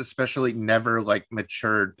games especially never like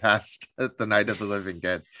matured past the Night of the Living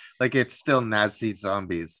Dead. Like it's still Nazi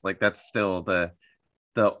zombies. Like that's still the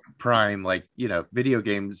prime, like, video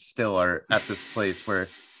games still are at this place where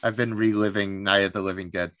I've been reliving Night of the Living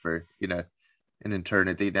Dead for, an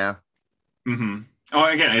eternity now. Mm-hmm. Oh,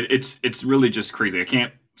 again, it's really just crazy. I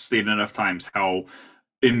can't state enough times how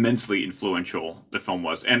immensely influential the film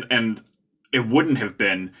was, and it wouldn't have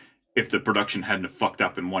been if the production hadn't fucked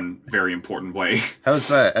up in one very important way. How's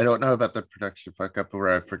that? I don't know about the production fuck up, or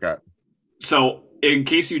I forgot. So, in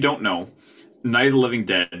case you don't know, Night of the Living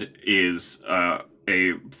Dead is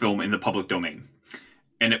a film in the public domain,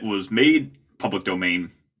 and it was made public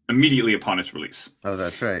domain immediately upon its release. Oh,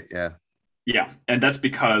 that's right. Yeah. Yeah, and that's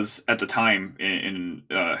because at the time in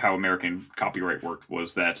how American copyright worked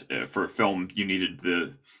was that for a film you needed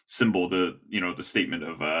the symbol, the statement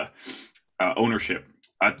of ownership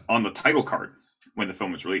on the title card when the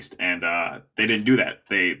film was released, and they didn't do that.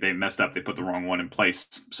 They messed up. They put the wrong one in place.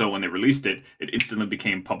 So when they released it, it instantly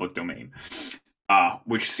became public domain,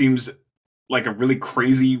 which seems like a really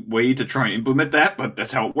crazy way to try and implement that, but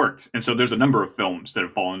that's how it worked. And so there's a number of films that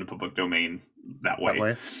have fallen into public domain that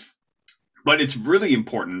way. But it's really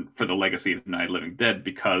important for the legacy of Night of the Living Dead,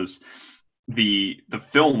 because the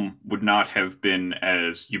film would not have been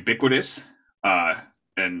as ubiquitous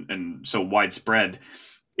and so widespread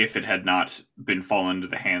if it had not been fallen into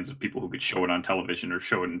the hands of people who could show it on television or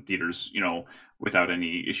show it in theaters, without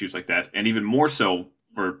any issues like that. And even more so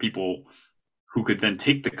for people who could then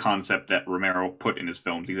take the concept that Romero put in his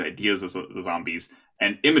films, these ideas of the zombies,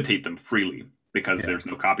 and imitate them freely because there's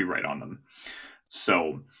no copyright on them.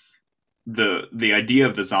 So the idea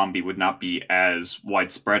of the zombie would not be as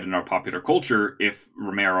widespread in our popular culture if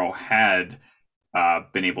Romero had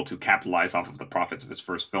been able to capitalize off of the profits of his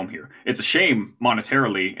first film here. It's a shame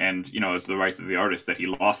monetarily and, as the rights of the artist that he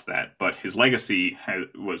lost that, but his legacy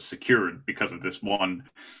was secured because of this one,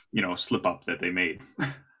 slip up that they made.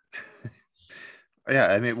 Yeah,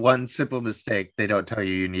 I mean, one simple mistake they don't tell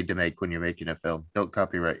you need to make when you're making a film. Don't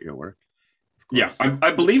copyright your work. Yeah,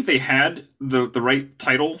 I believe they had the right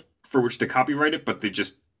title for which to copyright it, but they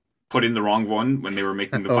just put in the wrong one when they were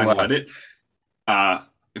making the final edit.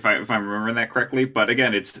 If I'm remembering that correctly, but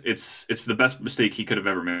again, it's the best mistake he could have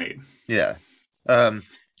ever made. Yeah,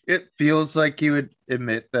 it feels like he would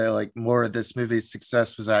admit that like more of this movie's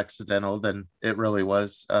success was accidental than it really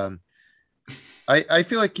was. I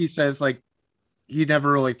feel like he says like he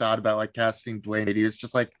never really thought about like casting Dwayne. He was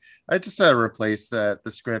just like, I just replace the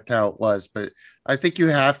script how it was. But I think you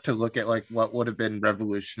have to look at like what would have been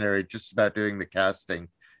revolutionary just about doing the casting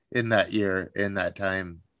in that year, in that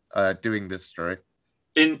time, doing this story.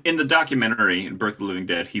 In the documentary in Birth of the Living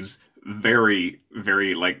Dead, he's very,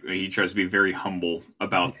 very, like, he tries to be very humble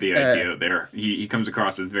about the idea there. He comes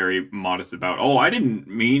across as very modest about, oh, I didn't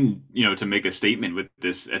mean, to make a statement with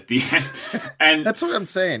this at the end. And that's what I'm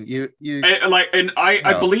saying.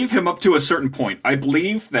 I believe him up to a certain point. I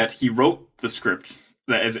believe that he wrote the script,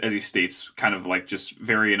 that as he states, kind of like just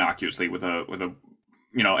very innocuously with a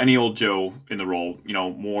any old Joe in the role,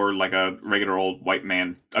 more like a regular old white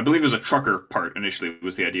man. I believe it was a trucker part initially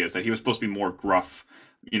was the idea, is that he was supposed to be more gruff,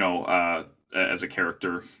 as a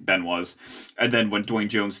character, Ben was. And then when Dwayne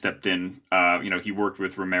Jones stepped in, he worked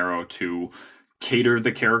with Romero to cater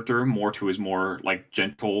the character more to his more like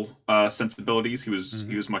gentle sensibilities. He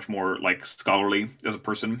was much more like scholarly as a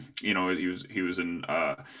person. He was in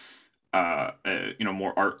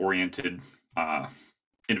more art oriented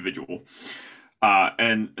individual.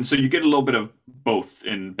 And so you get a little bit of both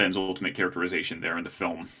in Ben's ultimate characterization there in the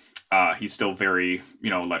film. He's still very,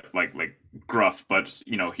 like gruff, but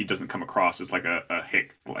he doesn't come across as like a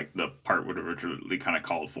hick, like the part would have originally kind of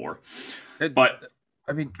called for. But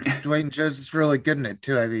I mean, Dwayne Jones is really good in it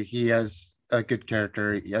too. I mean, he has a good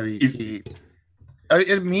character. I mean,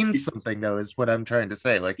 it means something though, is what I'm trying to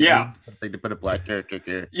say. Like, it means something to put a black character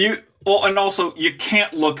here. And also you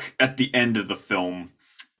can't look at the end of the film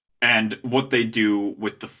and what they do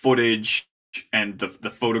with the footage and the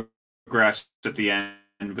photographs at the end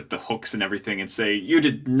with the hooks and everything and say, you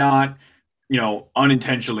did not,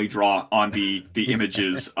 unintentionally draw on the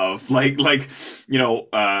images of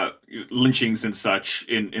lynchings and such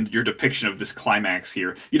in your depiction of this climax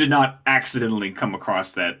here. You did not accidentally come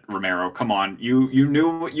across that, Romero. Come on. You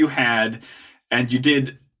knew what you had, and you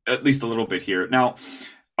did at least a little bit here. Now,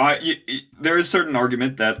 there is certain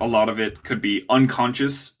argument that a lot of it could be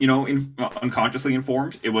unconscious, unconsciously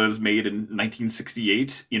informed. It was made in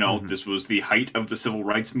 1968. This was the height of the civil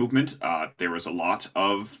rights movement. There was a lot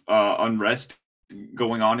of unrest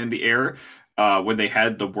going on in the air when they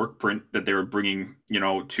had the work print that they were bringing,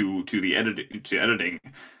 to the editing.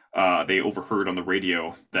 They overheard on the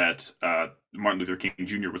radio that Martin Luther King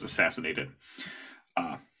Jr. was assassinated.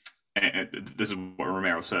 And this is what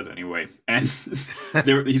Romero says anyway. And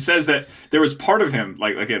he says that there was part of him,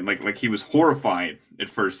 like he was horrified at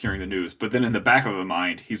first hearing the news, but then in the back of his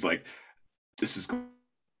mind, he's like, this is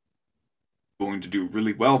going to do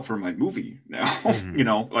really well for my movie now,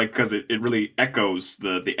 because it really echoes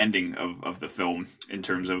the ending of the film in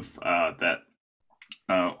terms of that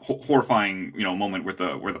horrifying, moment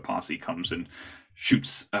where the posse comes and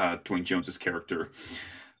shoots Dwayne Jones's character.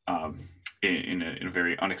 In a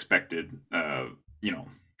very unexpected,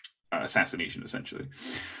 assassination, essentially.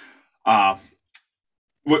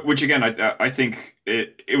 Which again, I think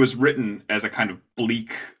it was written as a kind of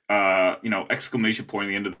bleak, exclamation point at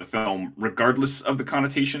the end of the film, regardless of the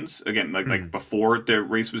connotations. Again, like before the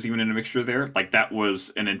race was even in a mixture there, like that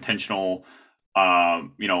was an intentional,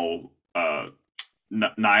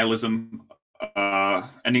 nihilism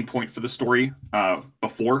ending point for the story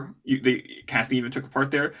before the casting even took a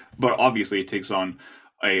part there, but obviously it takes on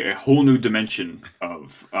a whole new dimension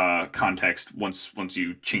of context once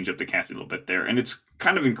you change up the casting a little bit there, and it's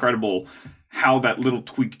kind of incredible how that little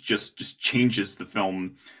tweak just changes the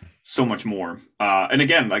film so much more. And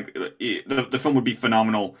again, like the film would be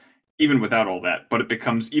phenomenal even without all that, but it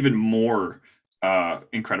becomes even more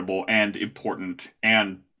incredible and important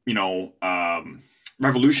and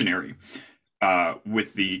revolutionary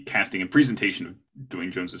with the casting and presentation of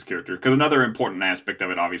Dwayne Jones's character. Because another important aspect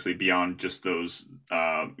of it, obviously, beyond just those,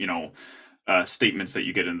 statements that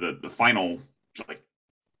you get in the final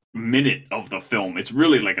minute of the film, it's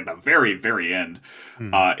really like at the very, very end,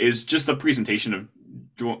 is just the presentation of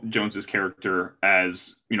Jones's character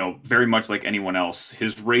as, very much like anyone else.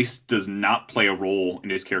 His race does not play a role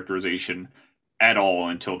in his characterization at all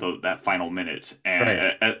until that final minute,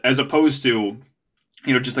 and as opposed to,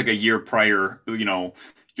 just like a year prior,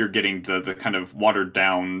 you're getting the kind of watered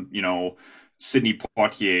down, Sidney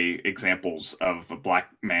Poitier examples of a black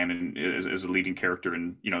man as a leading character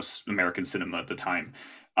in, American cinema at the time.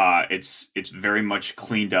 It's very much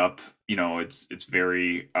cleaned up, it's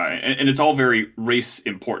very, and it's all very race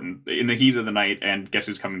important. In the Heat of the Night and Guess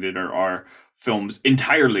Who's Coming to Dinner are films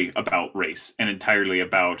entirely about race and entirely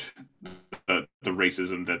about the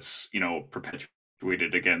racism that's,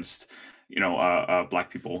 perpetuated against,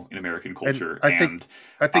 black people in American culture. I think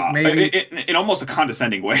maybe in almost a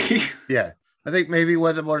condescending way. Yeah. I think maybe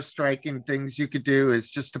one of the more striking things you could do is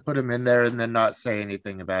just to put him in there and then not say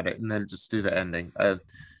anything about it and then just do the ending.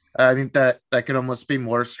 I mean that could almost be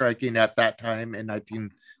more striking at that time in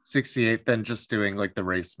 1968 than just doing like the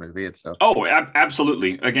race movie itself. Oh,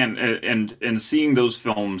 absolutely. Again, and seeing those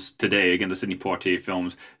films today, again, the Sidney Poitier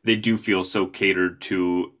films, they do feel so catered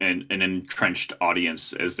to an entrenched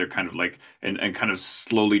audience as they're kind of like and kind of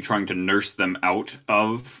slowly trying to nurse them out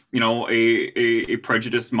of, a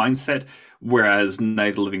prejudiced mindset, whereas Night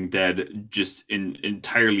of the Living Dead just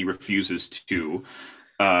entirely refuses to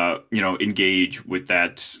engage with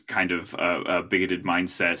that kind of bigoted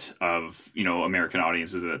mindset of, American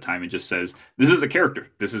audiences at that time, and just says, this is a character.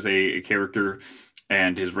 This is a character,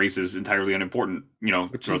 and his race is entirely unimportant,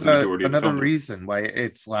 Which throughout is the majority of the another film. reason why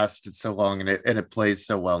it's lasted so long and it plays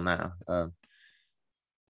so well now.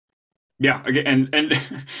 Yeah, again, and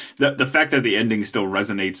the fact that the ending still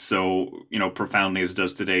resonates so, profoundly as it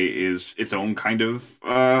does today is its own kind of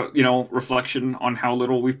reflection on how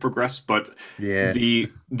little we've progressed. But Yeah.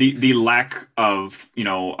 the lack of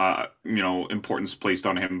importance placed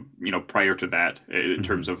on him, prior to that, in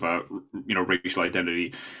terms of racial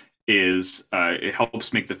identity, is it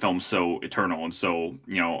helps make the film so eternal and so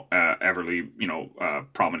everly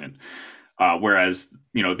prominent. Whereas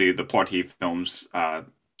the Poitier films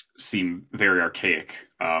seem very archaic,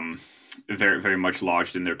 very very much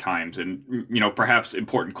lodged in their times, and perhaps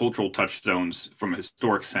important cultural touchstones from a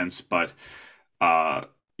historic sense, but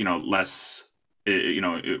less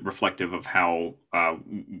reflective of how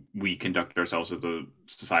we conduct ourselves as a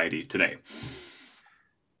society today.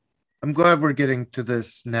 I'm glad we're getting to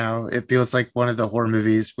this now. It feels like one of the horror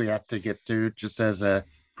movies we have to get to just as a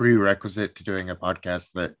prerequisite to doing a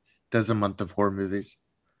podcast that does a month of horror movies.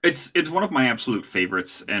 It's one of my absolute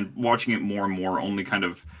favorites, and watching it more and more only kind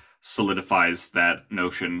of solidifies that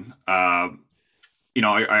notion. I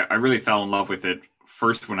really fell in love with it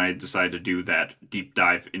first when I decided to do that deep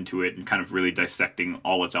dive into it and kind of really dissecting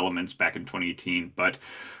all its elements back in 2018. But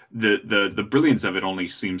the brilliance of it only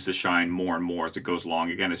seems to shine more and more as it goes along.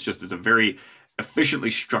 Again, it's a very efficiently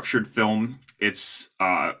structured film. It's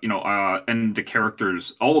and the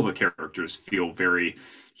characters, all of the characters feel very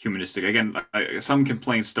humanistic. Again, some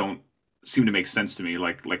complaints don't seem to make sense to me.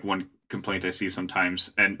 Like one complaint I see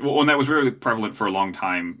sometimes, and that was really prevalent for a long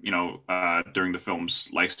time, during the film's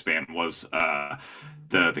lifespan, was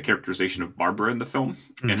the characterization of Barbara in the film,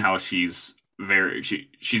 and how she's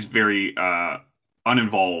very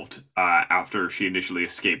uninvolved after she initially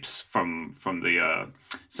escapes from the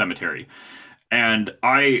cemetery. And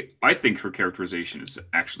I think her characterization is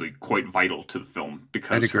actually quite vital to the film,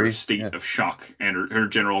 because her state of shock and her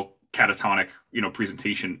general catatonic,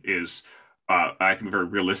 presentation is, I think, a very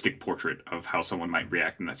realistic portrait of how someone might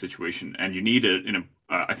react in that situation. And you need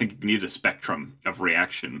I think you need a spectrum of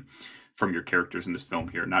reaction from your characters in this film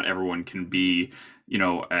here. Not everyone can be,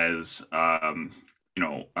 as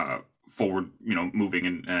forward,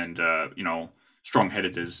 moving and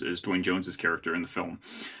strong-headed as Dwayne Jones's character in the film.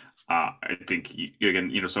 I think,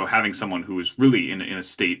 again, so having someone who is really in a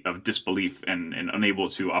state of disbelief and unable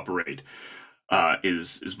to operate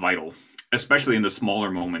is vital, especially in the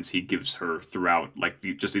smaller moments he gives her throughout, like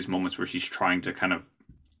just these moments where she's trying to kind of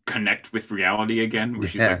connect with reality again, where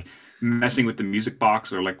she's like messing with the music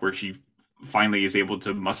box, or like where she finally is able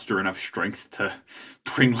to muster enough strength to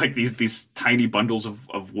bring like these tiny bundles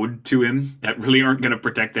of wood to him that really aren't going to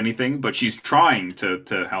protect anything, but she's trying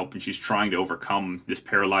to help, and she's trying to overcome this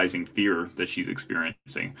paralyzing fear that she's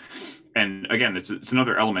experiencing. And again, it's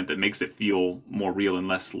another element that makes it feel more real and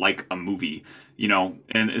less like a movie,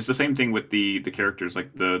 and it's the same thing with the characters.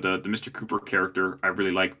 Like the Mr. Cooper character I really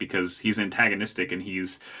like, because he's antagonistic and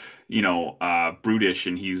he's brutish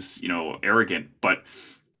and he's arrogant, but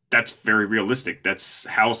that's very realistic. That's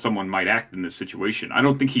how someone might act in this situation. I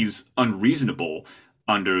don't think he's unreasonable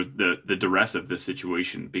under the duress of this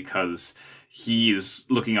situation, because he is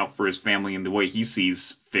looking out for his family in the way he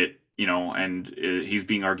sees fit, and he's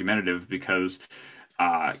being argumentative because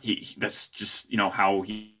that's just how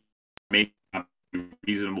he made it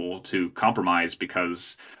reasonable to compromise,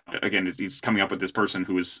 because again, he's coming up with this person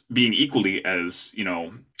who is being equally as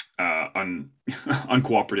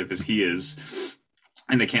uncooperative as he is,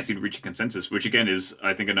 and they can't seem to reach a consensus, which again is,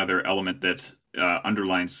 I think, another element that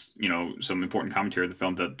underlines, some important commentary of the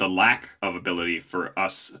film, the lack of ability for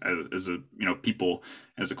us as a, people,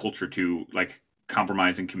 as a culture, to like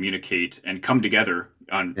compromise and communicate and come together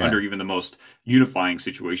under even the most unifying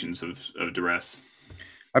situations of duress.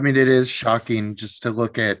 I mean, it is shocking just to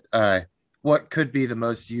look at what could be the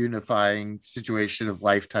most unifying situation of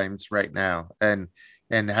lifetimes right now, and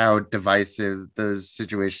how divisive those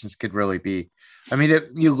situations could really be. I mean,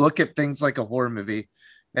 you look at things like a horror movie,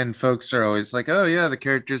 and folks are always like, oh yeah, the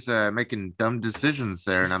characters are making dumb decisions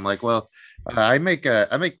there. And I'm like, well, I make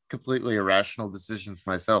completely irrational decisions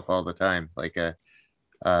myself all the time.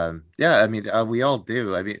 Yeah, I mean, we all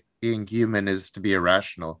do. I mean, being human is to be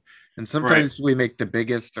irrational, and Right. sometimes we make the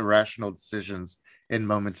biggest irrational decisions in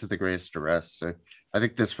moments of the greatest duress. So I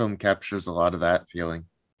think this film captures a lot of that feeling.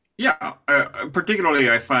 Yeah,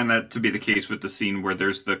 particularly I find that to be the case with the scene where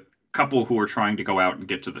there's the couple who are trying to go out and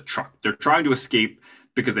get to the truck. They're trying to escape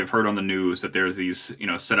because they've heard on the news that there's these,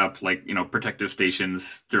 set up like, protective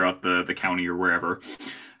stations throughout the county or wherever.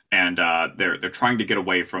 And they're trying to get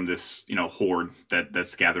away from this, horde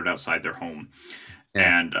that's gathered outside their home.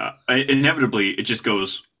 Yeah, And inevitably it just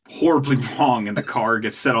goes horribly wrong and the car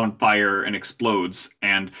gets set on fire and explodes.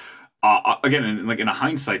 And again, in a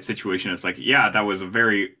hindsight situation, it's like, yeah, that was a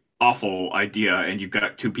very awful idea, and you've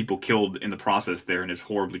got two people killed in the process there, and it's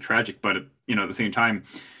horribly tragic. But at the same time,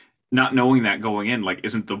 not knowing that going in, like,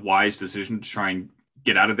 isn't the wise decision to try and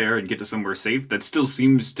get out of there and get to somewhere safe? That still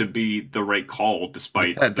seems to be the right call,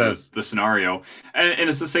 despite yeah, it does. the scenario. And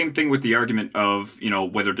it's the same thing with the argument of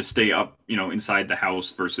whether to stay up inside the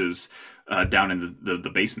house versus down in the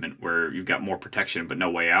basement where you've got more protection but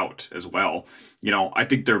no way out as well. I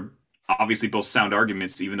think they're obviously both sound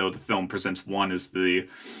arguments, even though the film presents one as the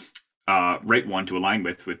right one to align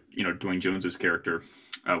with Dwayne Jones's character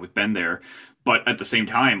with Ben there. But at the same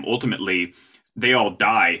time, ultimately, they all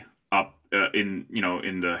die up in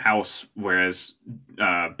the house, whereas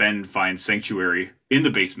Ben finds sanctuary in the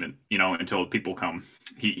basement. Until people come.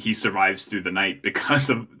 He survives through the night because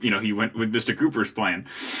of he went with Mr. Cooper's plan.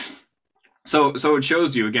 So it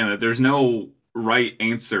shows you again that there's no right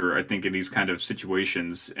answer, I think, in these kind of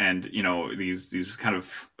situations, and these kind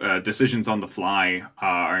of decisions on the fly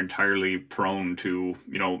are entirely prone to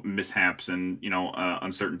mishaps and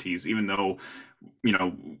uncertainties, even though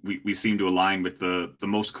we seem to align with the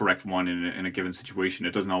most correct one in a given situation.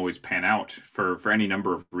 It doesn't always pan out for any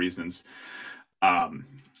number of reasons. um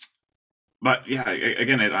but yeah,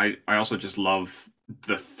 again, I also just love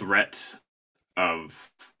the threat of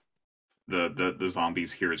the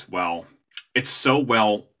zombies here as well. It's so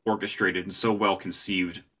well orchestrated and so well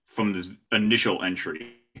conceived from this initial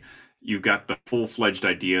entry. You've got the full-fledged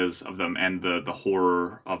ideas of them and the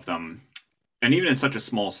horror of them, and even in such a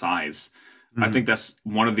small size. I Mhm. think that's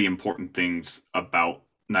one of the important things about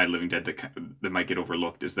Night of the Living Dead that might get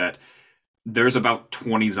overlooked, is that there's about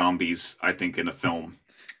 20 zombies, I think, in the film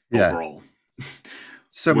Yeah, overall,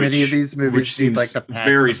 so many of which these movies seem like seems the packs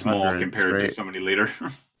very of small hundreds, compared to right? so many later.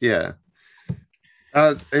 Yeah.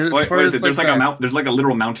 As What far is as it? There's like like there's like a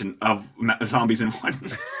literal mountain of zombies in one.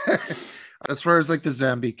 as far as like the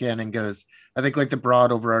zombie canon goes, I think like the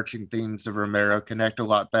broad overarching themes of Romero connect a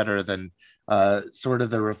lot better than sort of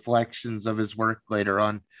the reflections of his work later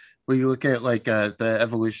on. When you look at the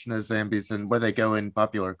evolution of zombies and where they go in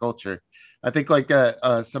popular culture, I think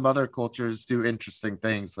some other cultures do interesting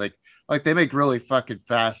things. Like they make really fucking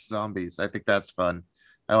fast zombies. I think that's fun.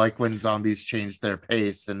 I like when zombies change their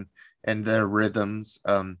pace and their rhythms.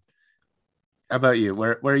 How about you?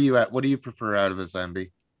 Where are you at? What do you prefer out of a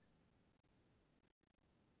zombie?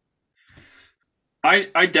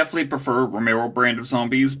 I definitely prefer Romero brand of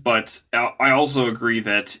zombies, but I also agree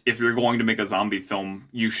that if you're going to make a zombie film,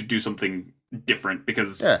 you should do something different,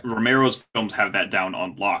 because Yeah. Romero's films have that down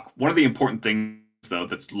on lock. One of the important things, though,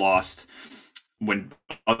 that's lost when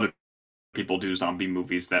other people do zombie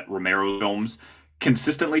movies that Romero films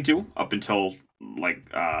consistently do up until like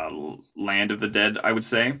Land of the Dead, I would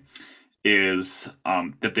say, is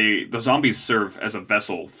that the zombies serve as a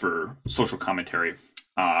vessel for social commentary,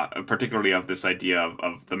 particularly of this idea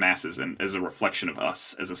of the masses and as a reflection of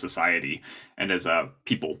us as a society and as a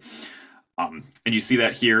people. And you see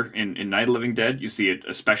that here in Night of the Living Dead. You see it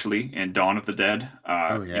especially in Dawn of the Dead,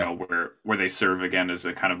 Oh yeah. where they serve again as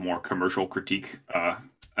a kind of more commercial critique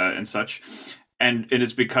and such. And it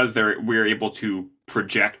is because we're able to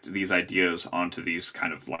project these ideas onto these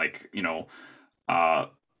kind of like uh,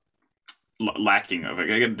 lacking of,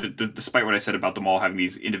 again, despite what I said about them all having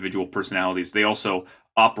these individual personalities, they also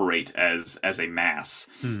operate as a mass,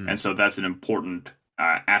 Hmm. and so that's an important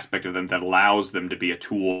aspect of them that allows them to be a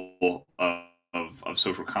tool of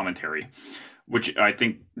social commentary, which I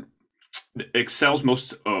think excels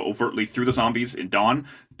most overtly through the zombies in Dawn,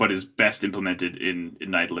 but is best implemented in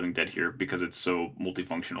Night of the Living Dead here because it's so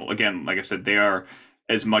multifunctional. Again, like I said, they are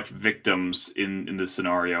as much victims in this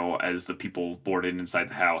scenario as the people boarded inside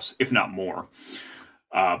the house, if not more.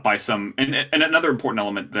 By some, and another important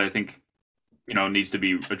element that I think needs to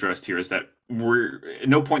be addressed here is that we're at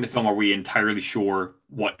no point in the film are we entirely sure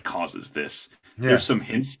what causes this. Yeah. There's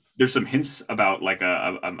some hints about like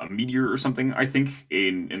a meteor or something, I think,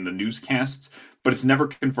 in the newscast, but it's never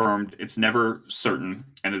confirmed. It's never certain,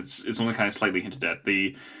 and it's only kind of slightly hinted at.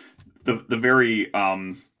 The very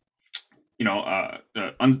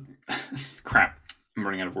crap. I'm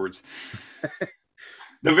running out of words.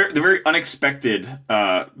 The very unexpected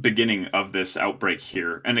beginning of this outbreak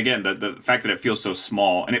here, and again, the fact that it feels so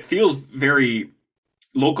small and it feels very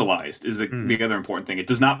localized is the other important thing. It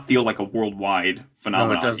does not feel like a worldwide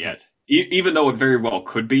phenomenon yet, even though it very well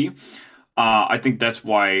could be. I think that's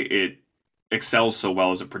why it excels so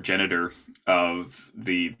well as a progenitor of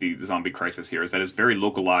the zombie crisis here, is that it's very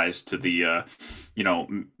localized to the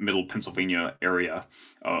middle Pennsylvania area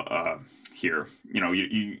here.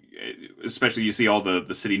 You especially you see all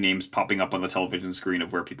the city names popping up on the television screen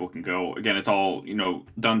of where people can go. Again, it's all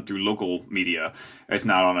done through local media. It's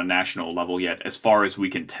not on a national level yet, as far as we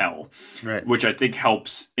can tell, right? Which I think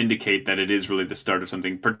helps indicate that it is really the start of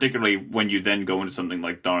something, particularly when you then go into something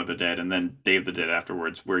like Dawn of the Dead and then Day of the Dead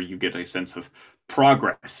afterwards, where you get a sense of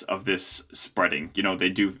progress of this spreading.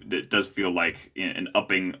 It does feel like an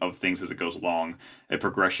upping of things as it goes along, a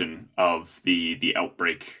progression of the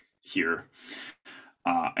outbreak here,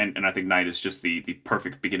 and I think Night is just the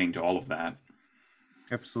perfect beginning to all of that.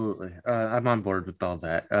 Absolutely. I'm on board with all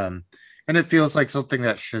that, and it feels like something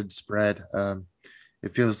that should spread.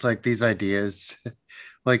 It feels like these ideas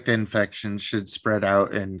like the infection should spread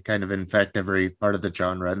out and kind of infect every part of the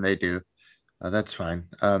genre, and they do. That's fine.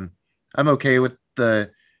 I'm more okay with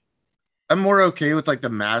like the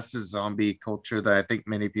massive zombie culture that I think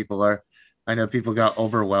many people are. I know people got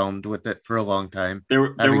overwhelmed with it for a long time.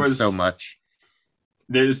 There was so much.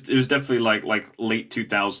 It was definitely like late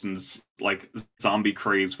 2000s, like zombie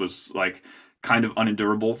craze was like kind of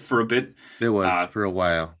unendurable for a bit. It was for a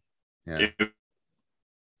while. Yeah.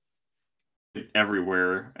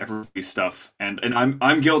 Everywhere, every stuff, and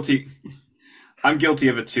I'm guilty. I'm guilty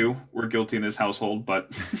of it too. We're guilty in this household,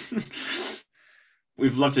 but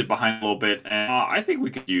we've left it behind a little bit, and I think we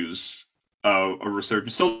could use a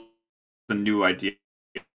resurgence. Still a new idea.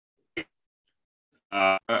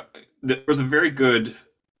 There was a very good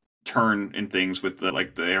turn in things with the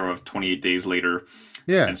era of 28 Days Later,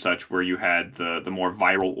 and such, where you had the more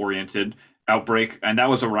viral oriented outbreak, and that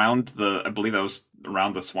was around I believe that was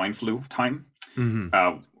around the swine flu time,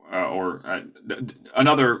 or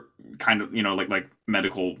another kind of like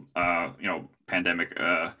medical pandemic,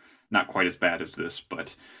 not quite as bad as this,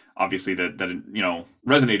 but obviously that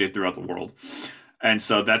resonated throughout the world. And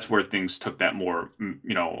so that's where things took that more,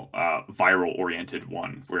 viral oriented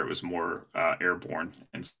one, where it was more airborne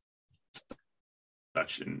and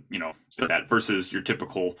such, and so that versus your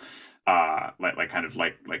typical like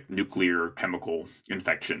nuclear chemical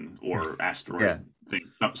infection or asteroid thing,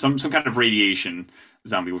 some kind of radiation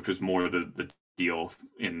zombie, which was more the deal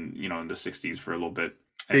in in the 60s for a little bit.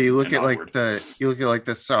 You look at like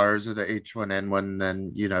the SARS or the H1N1,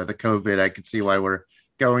 then the COVID. I could see why we're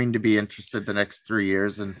going to be interested the next 3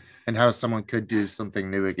 years and how someone could do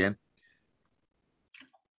something new again.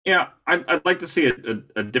 Yeah, I'd like to see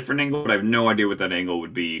a different angle, but I have no idea what that angle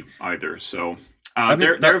would be either. So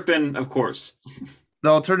there have been, of course. The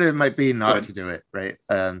alternative might be not to do it, right?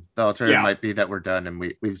 The alternative might be that we're done and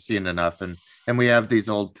we've seen enough, and we have these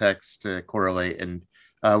old texts to correlate, and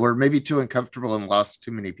we're maybe too uncomfortable and lost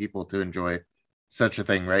too many people to enjoy such a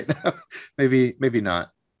thing right now. maybe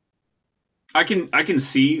not. I can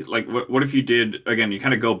see, like, what if you did, again, you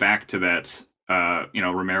kind of go back to that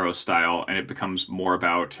Romero style, and it becomes more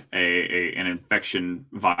about an infection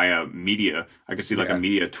via media. I could see like a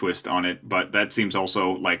media twist on it, but that seems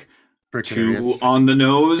also like too on the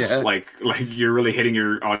nose. Like you're really hitting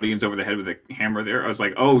your audience over the head with a hammer there. I was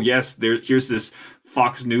like, oh yes, here's this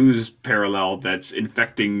Fox News parallel that's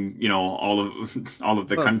infecting all of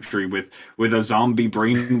the country with a zombie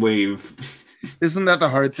brainwave. Isn't that the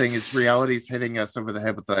hard thing? Is reality's hitting us over the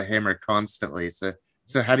head with a hammer constantly. So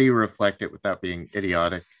how do you reflect it without being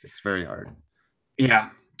idiotic? It's very hard.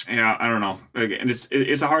 Yeah, I don't know. Again,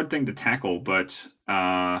 it's a hard thing to tackle, but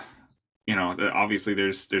obviously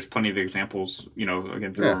there's plenty of examples,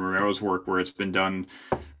 again, through Romero's work where it's been done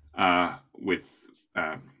with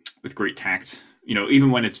great tact.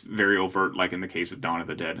 Even when it's very overt, like in the case of Dawn of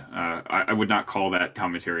the Dead. I would not call that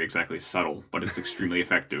commentary exactly subtle, but it's extremely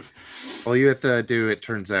effective. All you have to do, it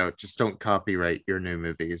turns out, just don't copyright your new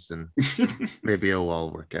movies, and maybe it'll all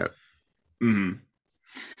work out. Mm-hmm.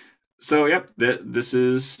 So, yep, this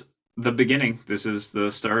is the beginning. This is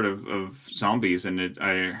the start of zombies, and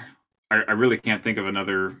I really can't think of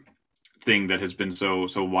another thing that has been so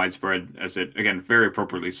widespread as it, again, very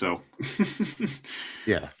appropriately so.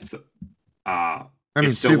 Yeah. So, I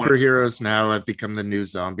mean, it's still superheroes now have become the new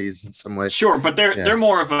zombies in some way. Sure, but they're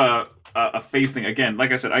more of a phase thing. Again,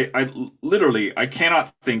 like I said, I literally I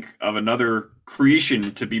cannot think of another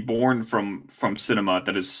creation to be born from cinema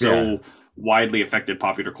that is so widely affected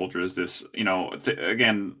popular culture as this.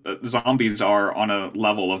 Again, zombies are on a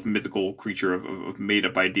level of mythical creature of made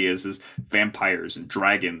up ideas as vampires and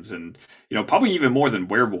dragons, and probably even more than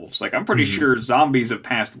werewolves. Like I'm pretty sure zombies have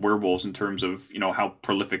passed werewolves in terms of how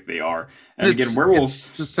prolific they are. And again, werewolves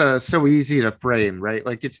it's just so easy to frame, right?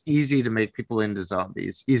 Like it's easy to make people into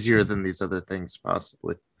zombies, easier than these other things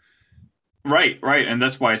possibly. Right, and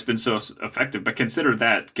that's why it's been so effective. But consider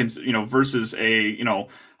that, versus a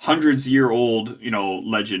hundreds-year-old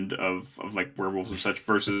legend of like werewolves and such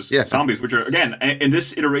versus zombies, which are again in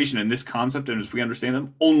this iteration and this concept, and as we understand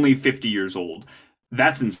them, only 50 years old.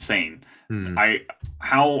 That's insane.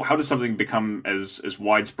 How does something become as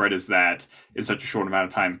widespread as that in such a short amount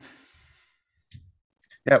of time?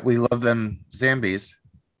 Yeah, we love them zombies.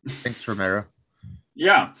 Thanks, Romero.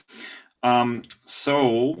 Yeah.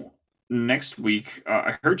 So next week,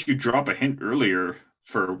 I heard you drop a hint earlier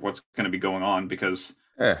for what's going to be going on because,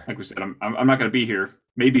 like we said, I'm not going to be here.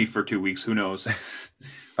 Maybe for 2 weeks. Who knows?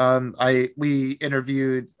 We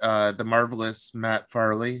interviewed the marvelous Matt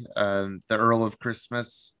Farley, the Earl of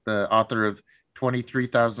Christmas, the author of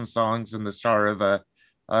 23,000 Songs and the star of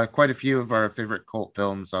quite a few of our favorite cult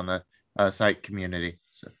films on the site community.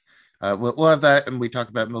 So we'll have that, and we talk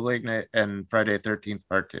about Malignant and Friday the 13th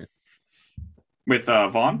Part 2. With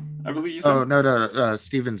Vaughn, I believe you said? Oh, no.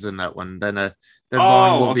 Steven's in that one. Then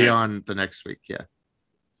Vaughn will be on the next week, yeah.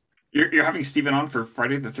 You're having Steven on for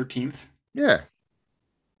Friday the 13th? Yeah.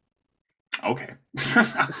 Okay.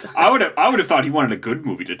 I would have thought he wanted a good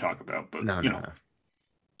movie to talk about, but no.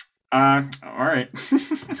 All right.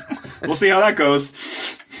 We'll see how that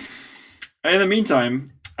goes. In the meantime,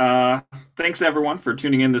 thanks everyone for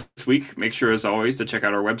tuning in this week. Make sure, as always, to check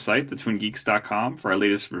out our website, thetwingeeks.com, for our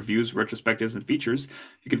latest reviews, retrospectives, and features.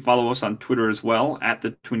 You can follow us on Twitter as well, at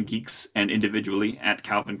the Twin Geeks, and individually at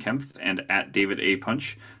Calvin Kempf and at David A.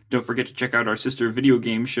 Punch. Don't forget to check out our sister video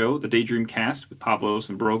game show, The Daydream Cast, with Pavlos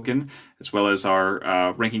and Broken, as well as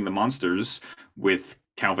our Ranking the Monsters with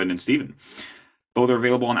Calvin and Steven. Both are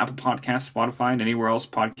available on Apple Podcasts, Spotify, and anywhere else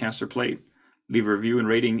podcasts are played. Leave a review and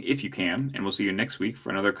rating if you can, and we'll see you next week for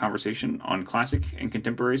another conversation on classic and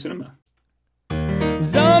contemporary cinema.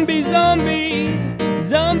 Zombie, zombie,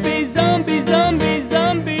 zombie, zombie, zombie,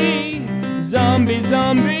 zombie, zombie,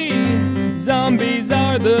 zombie, zombies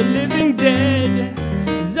are the living dead.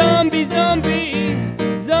 Zombie, zombie,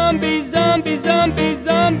 zombie, zombie, zombie,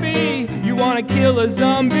 zombie. You wanna kill a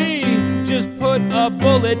zombie? Just put a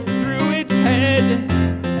bullet through its head,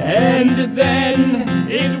 and then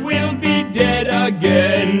it will be dead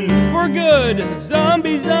again for good.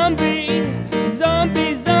 Zombie, zombie,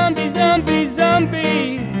 zombie, zombie, zombie,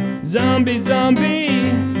 zombie, zombie,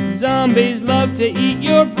 zombie. Zombies love to eat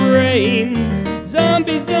your brains.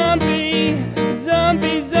 Zombie, zombie,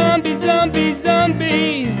 zombie, zombie, zombie,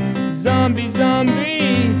 zombie, zombie,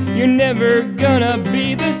 zombie. You're never gonna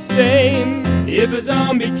be the same. If a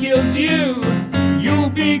zombie kills you,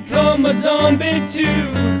 you'll become a zombie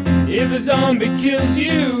too. If a zombie kills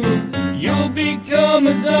you, you'll become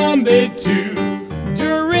a zombie too.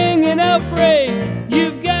 During an outbreak,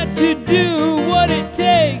 you've got to do what it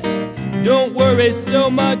takes. Don't worry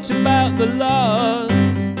so much about the laws.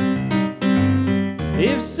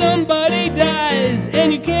 If somebody dies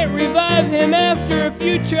and you can't revive him after a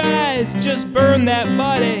few tries, just burn that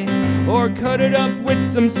body or cut it up with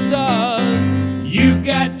some saws. You've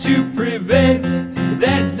got to prevent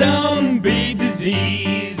that zombie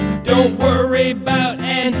disease. Don't worry about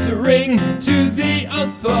answering to the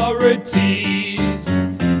authorities.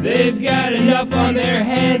 They've got enough on their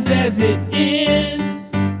hands as it is.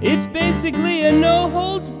 It's basically a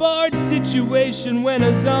no-holds-barred situation when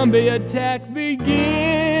a zombie attack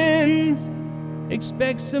begins.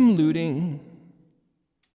 Expect some looting,